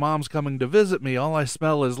whenever my mom's coming to visit me, all I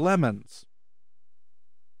smell is lemons.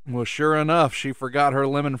 Well, sure enough, she forgot her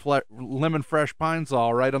lemon fresh pine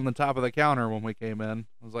Sol right on the top of the counter when we came in.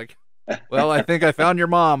 I was like, well, I think I found your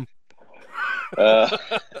mom.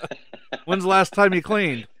 When's the last time you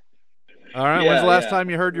cleaned? All right. When's the last time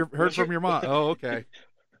you heard from your mom? Oh, okay.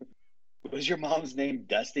 Was your mom's name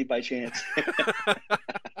Dusty by chance?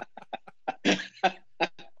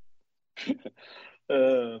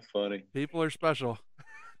 Funny. People are special.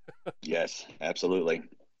 Yes, absolutely.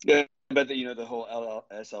 Yeah, but the whole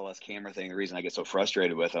SLS camera thing, the reason I get so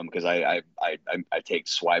frustrated with them, because I take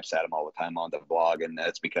swipes at them all the time on the blog, and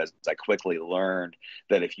that's because I quickly learned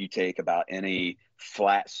that if you take about any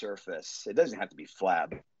flat surface, it doesn't have to be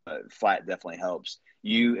flat, but flat definitely helps.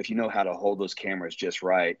 If you know how to hold those cameras just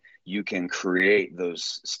right, you can create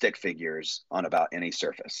those stick figures on about any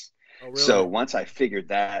surface. Oh, really? So once I figured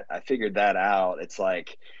that out, it's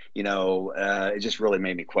like, it just really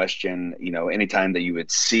made me question, anytime that you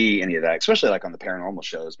would see any of that, especially like on the paranormal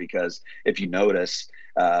shows, because if you notice,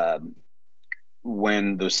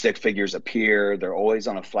 when those stick figures appear, they're always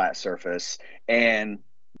on a flat surface, and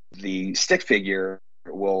the stick figure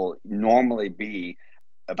will normally be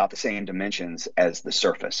about the same dimensions as the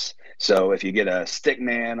surface. So if you get a stick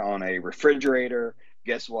man on a refrigerator,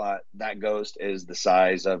 guess what? That ghost is the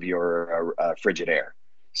size of your frigid air.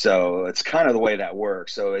 So it's kind of the way that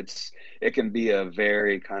works. So it can be a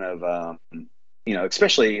very kind of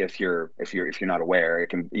especially if you're not aware,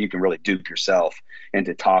 you can really dupe yourself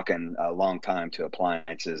into talking a long time to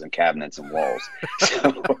appliances and cabinets and walls.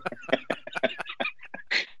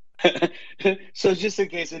 So just in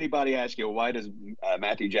case anybody asks you, why does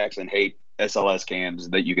Matthew Jackson hate SLS cams,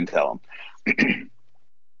 that you can tell them.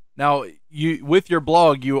 Now, with your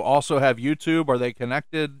blog, you also have YouTube. Are they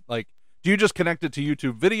connected? Like, do you just connect it to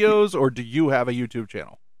YouTube videos, or do you have a YouTube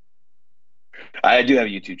channel? I do have a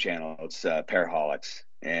YouTube channel. It's Paraholics,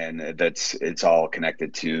 and it's all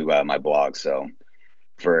connected to my blog. So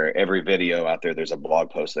for every video out there, there's a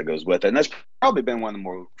blog post that goes with it. And that's probably been one of the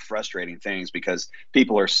more frustrating things, because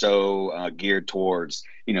people are so geared towards,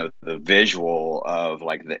 the visual of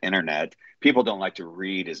like the internet. People don't like to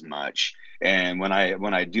read as much. And when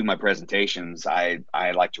I do my presentations, I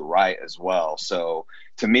like to write as well. So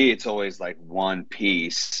to me, it's always like one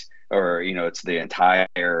piece, or, it's the entire,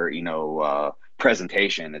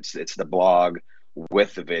 presentation. It's the blog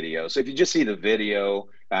with the video. So if you just see the video,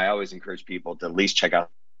 I always encourage people to at least check out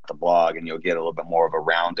the blog, and you'll get a little bit more of a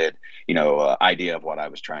rounded, idea of what I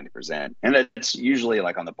was trying to present. And it's usually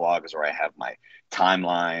like on the blog is where I have my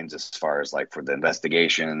timelines as far as like for the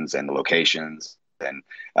investigations and the locations, and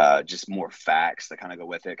just more facts that kind of go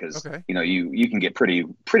with it. Cause you can get pretty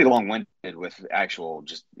long-winded with actual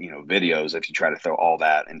just, videos. If you try to throw all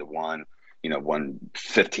that into one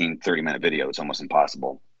 15-30 minute video, it's almost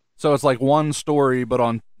impossible. So it's like one story, but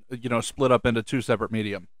on, split up into two separate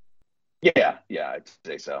medium. Yeah, I'd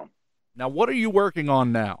say so. Now, what are you working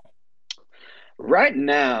on now? Right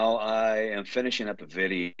now, I am finishing up a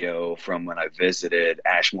video from when I visited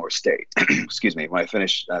Ashmore State. Excuse me, when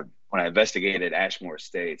I investigated Ashmore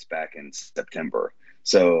Estates back in September.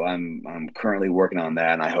 So I'm currently working on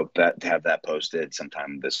that, and I hope to have that posted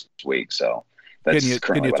sometime this week. So that's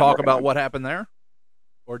can you talk about what happened there,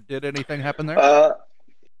 or did anything happen there?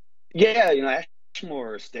 Yeah,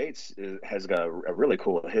 Ashmore Estates has got a really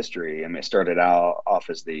cool history. I mean, it started out off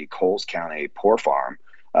as the Coles County Poor Farm,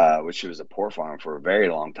 which was a poor farm for a very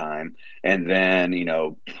long time. And then,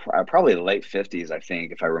 probably the late 50s, I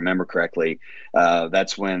think, if I remember correctly,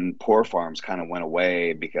 that's when poor farms kind of went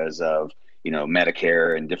away because of,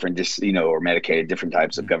 Medicare and different, or Medicaid, different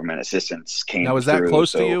types of government assistance came through. Now, is that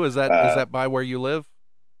close to you? Is that by where you live?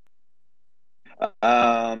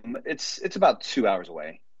 It's about 2 hours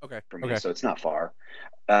away Okay. from me, Okay. so it's not far.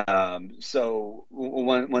 So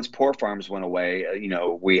once Poor Farms went away,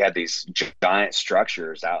 we had these giant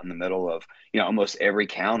structures out in the middle of, almost every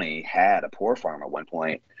county had a Poor Farm at one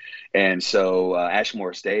point. And so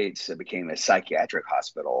Ashmore Estates became a psychiatric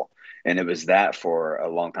hospital. And it was that for a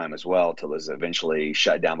long time as well, till it was eventually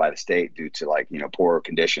shut down by the state due to poor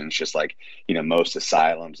conditions, just like, most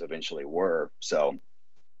asylums eventually were. So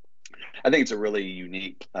I think it's a really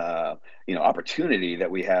unique, opportunity that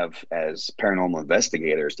we have as paranormal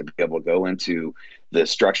investigators to be able to go into the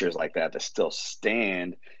structures like that still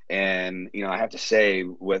stand. And, I have to say,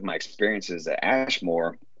 with my experiences at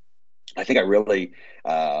Ashmore, I think I really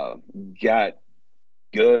got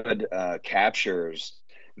good captures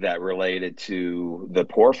that related to the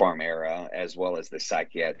Poor Farm era as well as the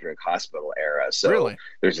psychiatric hospital era. So Really?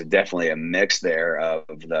 there's definitely a mix there of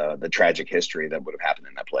the tragic history that would have happened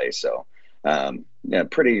in that place. So yeah,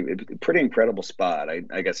 pretty incredible spot.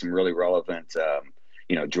 I got some really relevant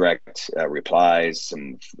direct replies,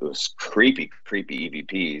 some creepy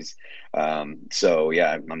EVPs. So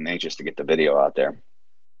yeah, I'm anxious to get the video out there.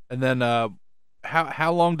 And then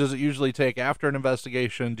how long does it usually take after an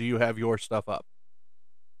investigation? Do you have your stuff up?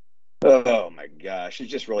 Oh my gosh, it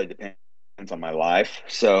just really depends on my life.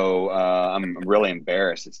 So I'm really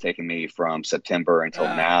embarrassed. It's taken me from September until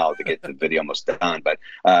now to get the video almost done. But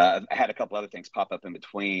I had a couple other things pop up in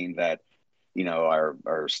between that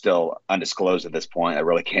are still undisclosed at this point. I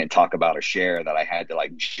really can't talk about or share that I had to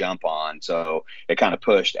jump on. So it kind of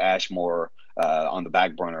pushed Ashmore on the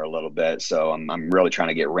back burner a little bit. So I'm really trying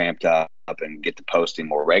to get ramped up and get to posting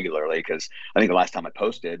more regularly, because I think the last time I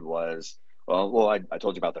posted was I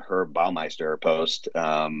told you about the Herb Baumeister post,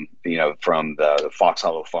 from the Fox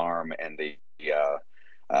Hollow Farm, and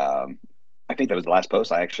I think that was the last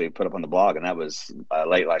post I actually put up on the blog, and that was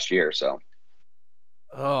late last year. So.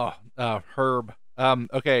 Herb.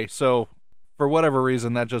 Okay, so for whatever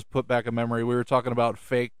reason, that just put back a memory. We were talking about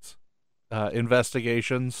faked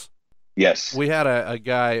investigations. Yes. We had a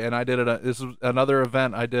guy, and I did it. This is another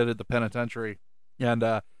event I did at the penitentiary, and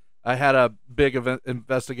I had a big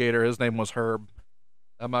investigator. His name was Herb.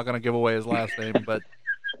 I'm not going to give away his last name, but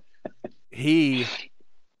he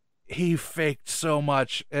faked so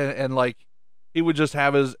much, and he would just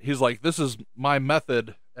have he's like, this is my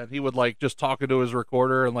method. And he would just talk into his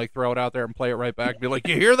recorder and throw it out there and play it right back. Be like,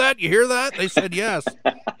 you hear that? You hear that? They said yes.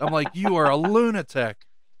 I'm like, you are a lunatic.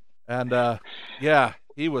 And yeah,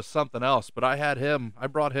 he was something else. But I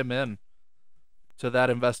brought him in to that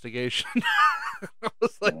investigation. I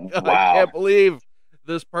was like, wow. I can't believe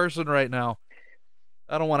this person right now.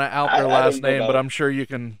 I don't want to out their last name, but I'm sure you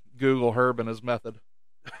can Google Herb and his method.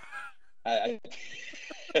 I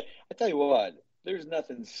tell you what, there's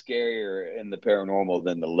nothing scarier in the paranormal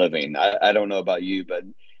than the living. I don't know about you, but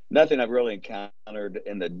nothing I've really encountered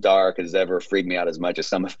in the dark has ever freaked me out as much as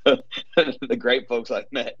some of the great folks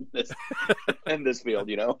I've met in this field,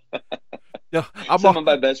 Yeah, some of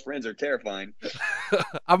my best friends are terrifying.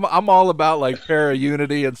 I'm all about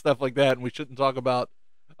para-unity and stuff like that, and we shouldn't talk about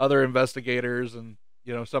other investigators and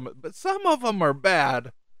but some of them are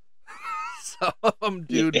bad. Some of them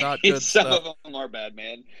do not good some stuff. of them are bad,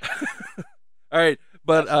 man. All right,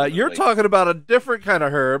 but you're talking about a different kind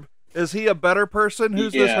of Herb. Is he a better person?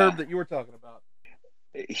 Who's this Herb that you were talking about?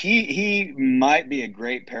 He might be a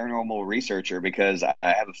great paranormal researcher, because I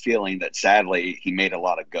have a feeling that sadly he made a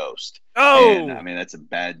lot of ghosts. Oh, and, I mean, that's a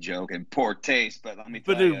bad joke and poor taste, but let me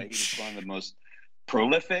tell you, he was one of the most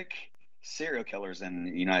prolific serial killers in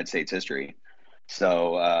United States history.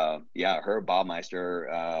 So yeah, Herb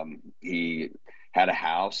Baumeister, he had a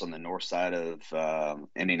house on the north side of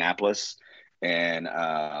Indianapolis. And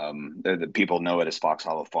the people know it as Fox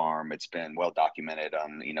Hollow Farm. It's been well documented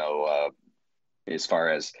on, as far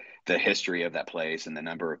as the history of that place and the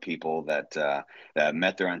number of people that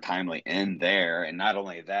met their untimely end there. And not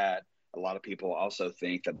only that, a lot of people also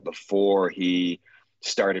think that before he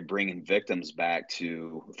started bringing victims back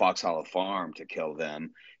to Fox Hollow Farm to kill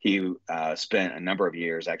them, he spent a number of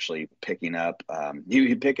years actually picking up,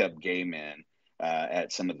 he'd pick up gay men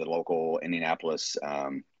at some of the local Indianapolis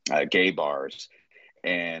gay bars.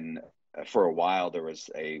 And for a while there was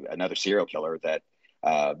another serial killer that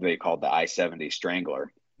they called the I-70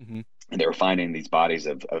 Strangler. Mm-hmm. And they were finding these bodies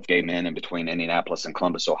of gay men in between Indianapolis and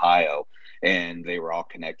Columbus, Ohio, and they were all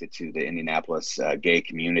connected to the Indianapolis gay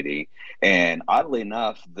community. And oddly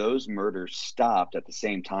enough, those murders stopped at the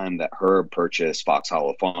same time that Herb purchased Fox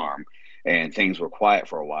Hollow Farm. and things were quiet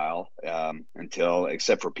for a while, until,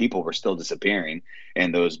 except for people were still disappearing,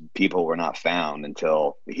 and those people were not found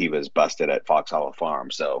until he was busted at Fox Hollow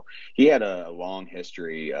Farm. So he had a long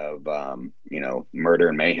history of, murder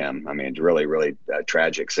and mayhem. I mean, it's really, really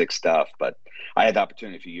tragic, sick stuff. But I had the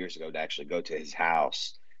opportunity a few years ago to actually go to his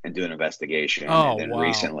house and do an investigation. Oh, And then wow.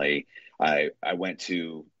 recently I went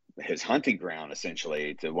to his hunting ground,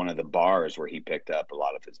 essentially, to one of the bars where he picked up a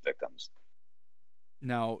lot of his victims.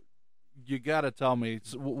 Now, you got to tell me,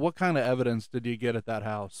 what kind of evidence did you get at that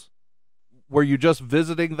house? Were you just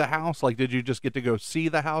visiting the house? Like, did you just get to go see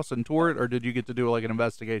the house and tour it, or did you get to do like an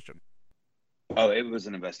investigation? Oh, it was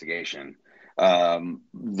an investigation.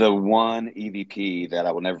 The one EVP that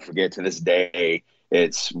I will never forget to this day,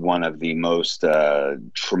 it's one of the most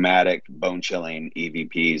traumatic, bone-chilling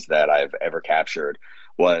EVPs that I've ever captured.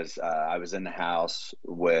 Was I was in the house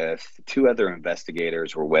with two other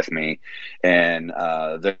investigators were with me, and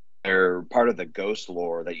they're part of the ghost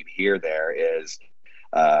lore that you hear there is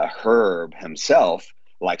Herb himself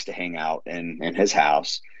likes to hang out in his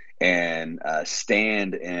house and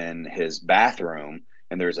stand in his bathroom.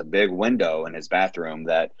 And there's a big window in his bathroom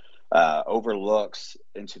that overlooks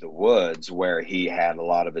into the woods where he had a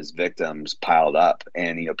lot of his victims piled up.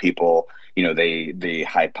 And, people, they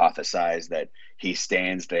hypothesize that he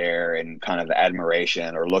stands there in kind of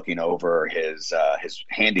admiration or looking over his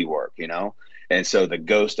handiwork. And so the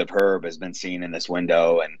ghost of Herb has been seen in this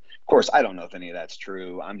window. And of course, I don't know if any of that's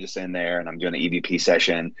true. I'm just in there and I'm doing an EVP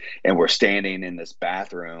session, and we're standing in this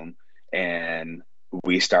bathroom, and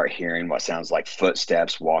we start hearing what sounds like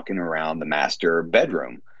footsteps walking around the master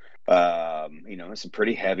bedroom. Some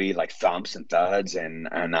pretty heavy like thumps and thuds, and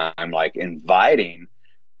I'm like inviting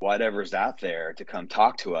whatever's out there to come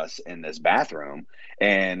talk to us in this bathroom.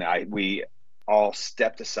 And we all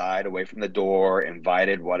stepped aside away from the door,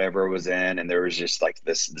 invited whatever was in, and there was just like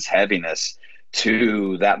this heaviness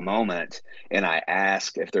to that moment. And I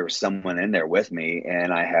asked if there was someone in there with me,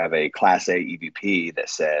 and I have a Class A EVP that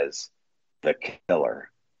says the killer.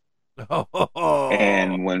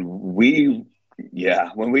 And when we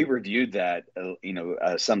reviewed that,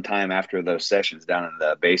 sometime after those sessions down in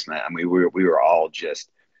the basement, I mean, we were all just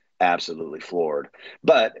absolutely floored.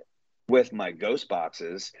 But with my ghost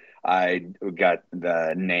boxes, I got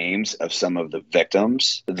the names of some of the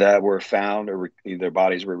victims that were found, or their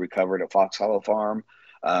bodies were recovered at Fox Hollow Farm.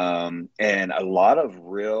 And a lot of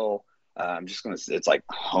real, it's like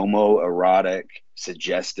homoerotic,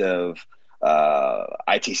 suggestive,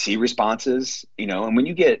 ITC responses, and when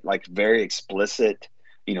you get like very explicit,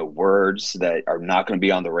 words that are not going to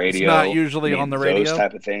be on the radio, it's not usually on the radio. Those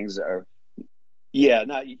type of things are,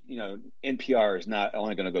 not, NPR is not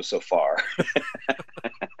only going to go so far.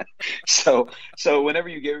 So whenever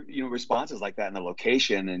you get, responses like that in the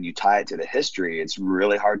location and you tie it to the history, it's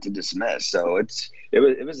really hard to dismiss. So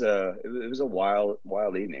it was a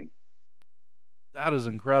wild evening. That is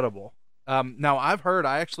incredible. Now I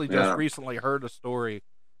actually just recently heard a story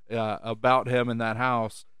about him in that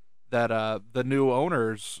house that the new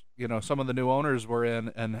owners, some of the new owners were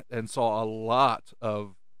in and saw a lot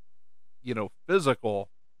of, physical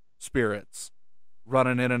spirits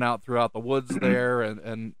running in and out throughout the woods there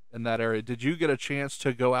and in that area. Did you get a chance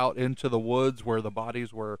to go out into the woods where the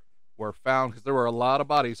bodies were found? Because there were a lot of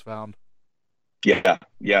bodies found. Yeah,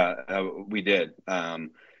 we did.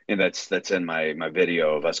 And that's in my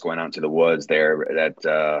video of us going out into the woods there.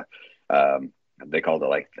 That they called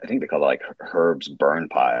it I think they called it Herb's burn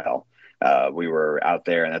pile. We were out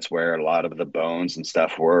there, and that's where a lot of the bones and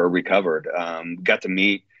stuff were recovered. Got to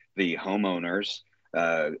meet the homeowners.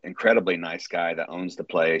 Incredibly nice guy that owns the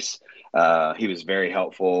place. He was very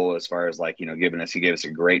helpful as far as he gave us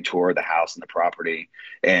a great tour of the house and the property.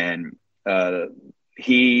 And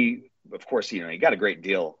he, of course, he got a great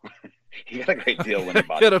deal. He got a great deal when he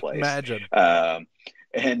bought the place. Imagine.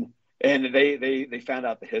 And they found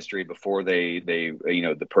out the history before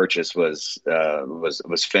the purchase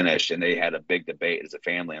was finished, and they had a big debate as a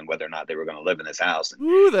family on whether or not they were going to live in this house.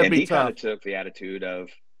 And he kind of took the attitude of,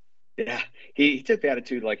 he took the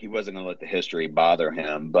attitude like he wasn't going to let the history bother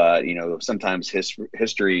him. But, sometimes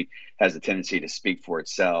history has a tendency to speak for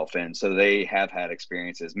itself. And so they have had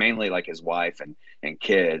experiences, mainly like his wife and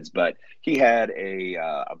kids. But he had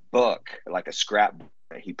a book, like a scrapbook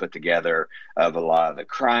that he put together of a lot of the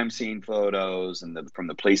crime scene photos and from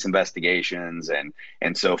the police investigations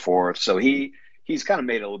and so forth. So he's kind of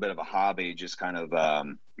made a little bit of a hobby, just kind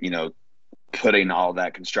of, putting all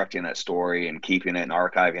that, constructing that story and keeping it and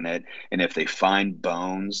archiving it. And if they find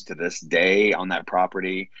bones to this day on that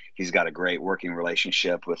property, he's got a great working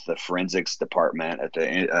relationship with the forensics department at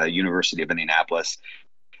the University of Indianapolis.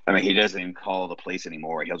 I mean, he doesn't even call the police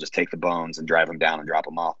anymore. He'll just take the bones and drive them down and drop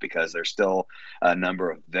them off, because there's still a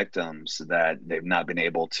number of victims that they've not been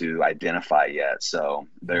able to identify yet. So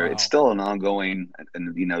it's still an ongoing,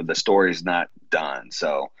 and the story's not done.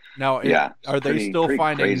 So now, yeah, are they still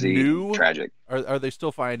finding crazy, new tragic? Are they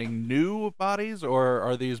still finding new bodies, or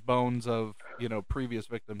are these bones of previous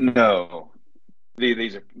victims? No,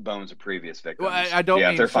 these are bones of previous victims. Well, I don't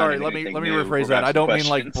mean. Sorry, let me rephrase that. I don't mean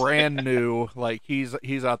like questions. brand new, like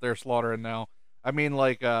he's out there slaughtering now. I mean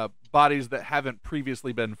like bodies that haven't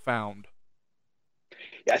previously been found.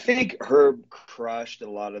 Yeah, I think Herb crushed a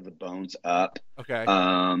lot of the bones up. Okay.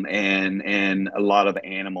 And a lot of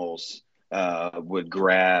animals would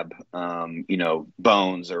grab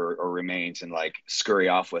bones or remains and like scurry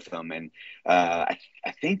off with them. And I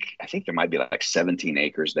think there might be like 17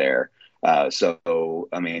 acres there. So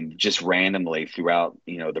I mean, just randomly throughout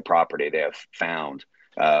the property, they have found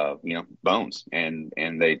bones, and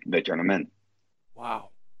they turn them in. Wow.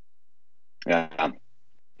 Yeah.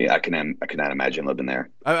 Yeah, I cannot imagine living there.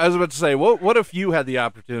 I was about to say, what if you had the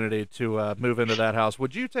opportunity to move into that house?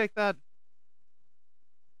 Would you take that?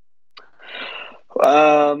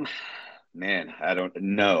 Man, I don't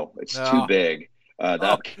know. It's too big.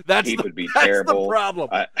 That heat would be terrible. That's the problem.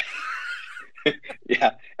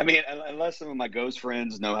 Yeah, I mean, unless some of my ghost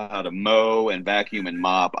friends know how to mow and vacuum and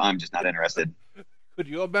mop, I'm just not interested. Could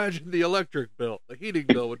you imagine the electric bill? The heating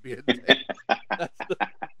bill would be insane.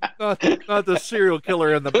 Not the serial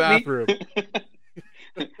killer in the bathroom.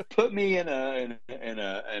 Put me in a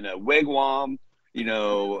wigwam,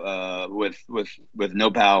 with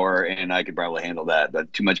no power, and I could probably handle that.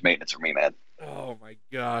 But too much maintenance for me, man. Oh my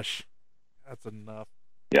gosh, that's enough.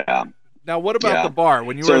 Yeah. Now, what about the bar?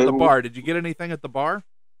 When you were at the bar, did you get anything at the bar?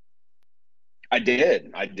 I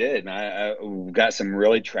did. I got some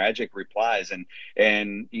really tragic replies, and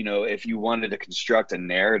if you wanted to construct a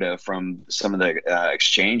narrative from some of the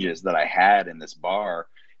exchanges that I had in this bar,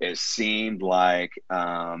 it seemed like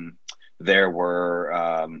there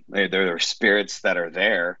were spirits that are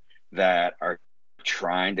there that are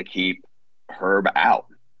trying to keep Herb out.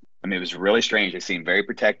 I mean, it was really strange. They seemed very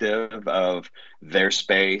protective of their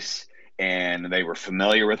space, and they were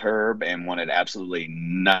familiar with Herb and wanted absolutely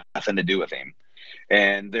nothing to do with him.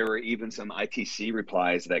 And there were even some ITC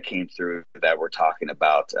replies that came through that were talking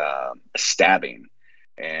about stabbing,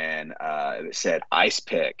 and it said ice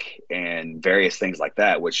pick and various things like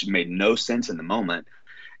that, which made no sense in the moment.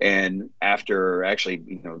 And after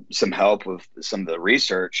actually, some help with some of the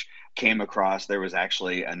research, came across there was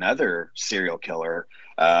actually another serial killer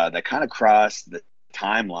that kind of crossed the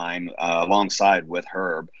timeline alongside with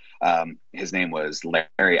Herb. His name was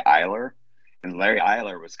Larry Eiler. And Larry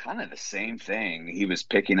Eiler was kind of the same thing. He was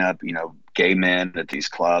picking up, gay men at these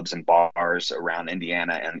clubs and bars around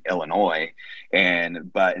Indiana and Illinois.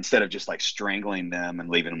 But instead of just like strangling them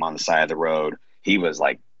and leaving them on the side of the road, he was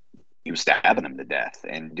stabbing them to death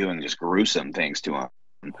and doing just gruesome things to them.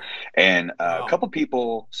 And a couple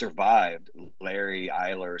people survived Larry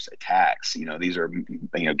Eiler's attacks. These are,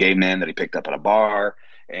 gay men that he picked up at a bar,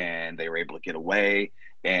 and they were able to get away.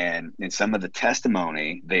 And in some of the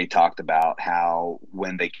testimony, they talked about how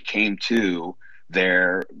when they came to,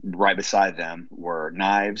 there right beside them were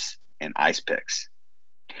knives and ice picks.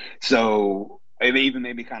 So it even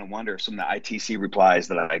made me kind of wonder, some of the ITC replies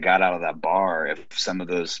that I got out of that bar, if some of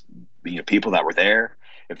those people that were there,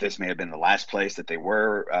 if this may have been the last place that they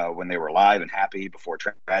were when they were alive and happy before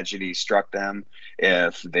tragedy struck them,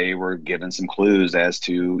 if they were given some clues as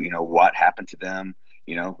to what happened to them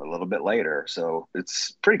a little bit later. So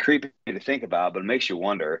it's pretty creepy to think about, but it makes you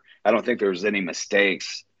wonder. I don't think there's any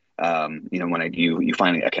mistakes, when you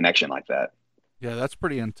find a connection like that. Yeah, that's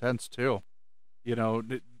pretty intense too.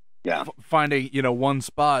 Yeah. Finding, one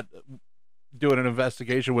spot, doing an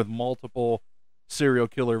investigation with multiple serial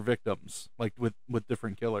killer victims, like with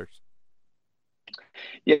different killers.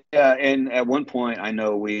 Yeah, and at one point, I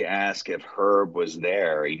know we asked if Herb was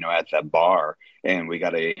there, at that bar, and we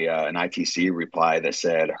got an ITC reply that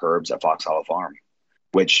said Herb's at Fox Hollow Farm,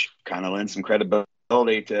 which kind of lends some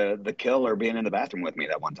credibility to the killer being in the bathroom with me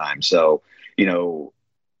that one time. So,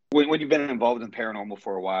 when you've been involved in paranormal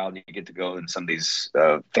for a while, and you get to go in some of these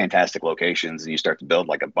fantastic locations, and you start to build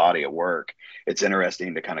like a body of work, it's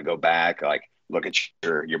interesting to kind of go back, like look at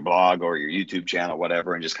your blog or your YouTube channel,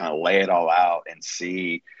 whatever, and just kind of lay it all out and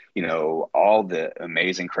see, all the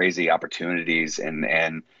amazing, crazy opportunities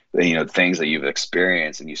and things that you've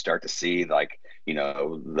experienced, and you start to see like,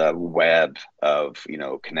 the web of,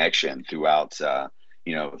 connection throughout,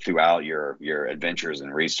 throughout your adventures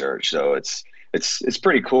and research. So it's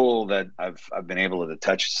pretty cool that I've been able to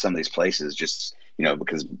touch some of these places just,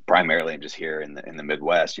 because primarily I'm just here in the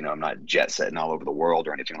Midwest. I'm not jet setting all over the world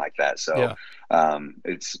or anything like that. So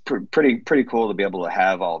it's pretty cool to be able to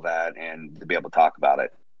have all that and to be able to talk about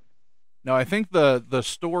it. Now, I think the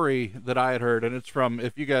story that I had heard, and it's from,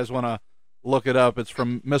 if you guys want to look it up, it's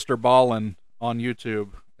from Mr. Ballin on YouTube,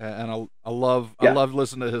 and I love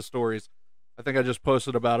listening to his stories. I think I just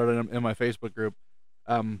posted about it in my Facebook group.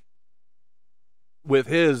 With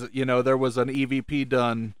his, there was an EVP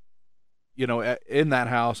done, in that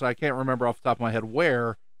house. I can't remember off the top of my head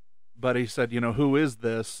where, but he said, who is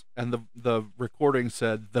this? And the recording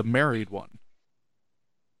said the married one.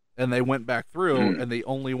 And they went back through, and the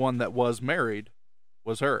only one that was married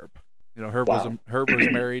was Herb. Herb was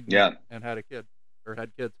married and had a kid, or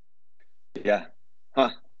had kids. Yeah. Huh.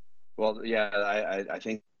 Well, yeah, I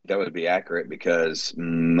think that would be accurate, because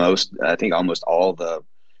almost all the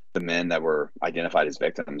men that were identified as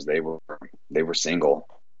victims, they were single,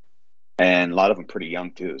 and a lot of them pretty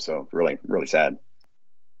young too. So really, really sad.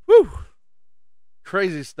 Whew.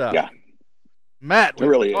 Crazy stuff. Yeah. Matt, we're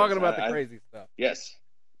really talking about the crazy stuff. Yes.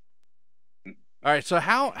 All right, so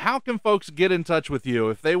how can folks get in touch with you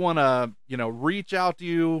if they want to, reach out to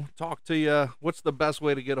you, talk to you? What's the best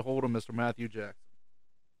way to get a hold of Mr. Matthew Jackson?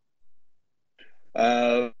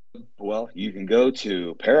 Well, you can go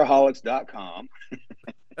to Paraholics.com,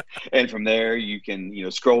 and from there you can,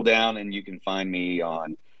 scroll down and you can find me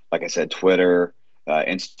on, like I said, Twitter,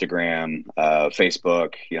 Instagram,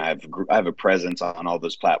 Facebook. I have a presence on all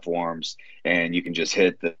those platforms, and you can just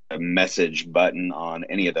hit the message button on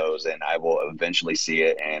any of those, and I will eventually see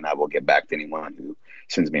it, and I will get back to anyone who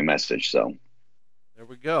sends me a message. So there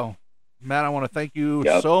we go. Matt, I want to thank you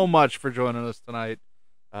so much for joining us tonight.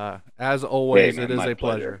 As always, it is a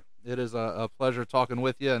pleasure. It is a pleasure talking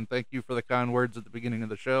with you, and thank you for the kind words at the beginning of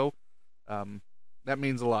the show. That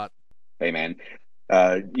means a lot. Hey, man.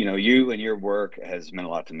 You and your work has meant a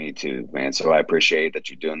lot to me too, man. So I appreciate that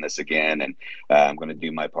you're doing this again, and I'm going to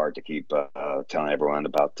do my part to keep telling everyone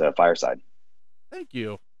about Fireside. Thank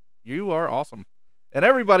you. You are awesome, and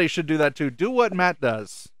everybody should do that too. Do what Matt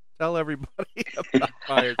does. Tell everybody about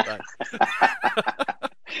Fireside.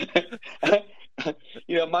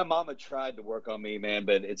 My mama tried to work on me, man,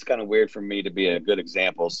 but it's kind of weird for me to be a good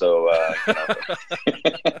example. So.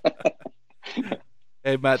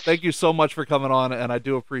 Hey, Matt, thank you so much for coming on, and I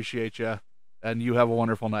do appreciate you, and you have a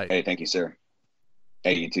wonderful night. Hey, thank you, sir.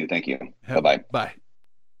 Hey, you too. Thank you. Bye-bye. Bye.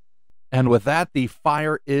 And with that, the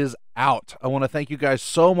fire is out. I want to thank you guys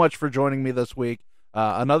so much for joining me this week.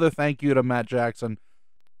 Another thank you to Matt Jackson.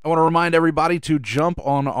 I want to remind everybody to jump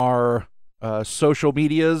on our social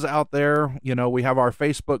medias out there. We have our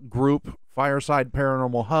Facebook group, Fireside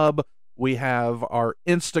Paranormal Hub. We have our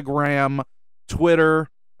Instagram, Twitter.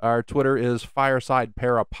 Our Twitter is Fireside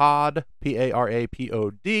Parapod,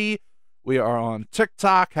 Parapod. We are on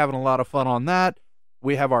TikTok, having a lot of fun on that.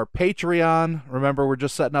 We have our Patreon. Remember, we're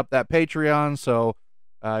just setting up that Patreon, so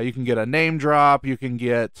you can get a name drop. You can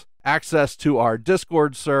get access to our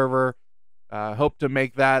Discord server. Hope to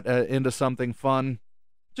make that into something fun.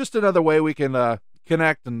 Just another way we can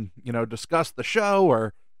connect and discuss the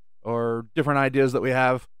show or different ideas that we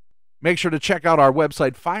have. Make sure to check out our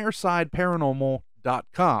website, firesideparanormal.com.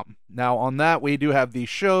 Now on that, we do have these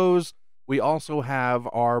shows. We also have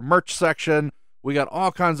our merch section. We got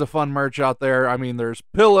all kinds of fun merch out there. I mean, there's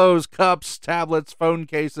pillows, cups, tablets, phone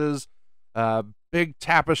cases, big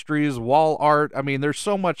tapestries, wall art. I mean, there's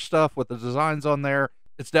so much stuff with the designs on there.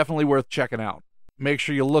 It's definitely worth checking out. Make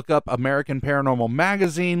sure you look up American Paranormal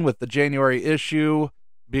Magazine with the January issue,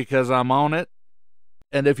 because I'm on it.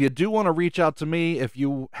 And if you do want to reach out to me, if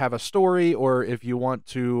you have a story or if you want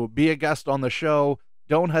to be a guest on the show,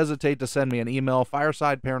 don't hesitate to send me an email,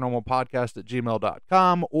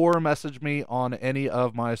 firesideparanormalpodcast@gmail.com, or message me on any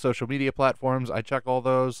of my social media platforms. I check all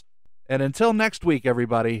those. And until next week,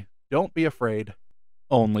 everybody, don't be afraid,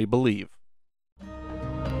 only believe.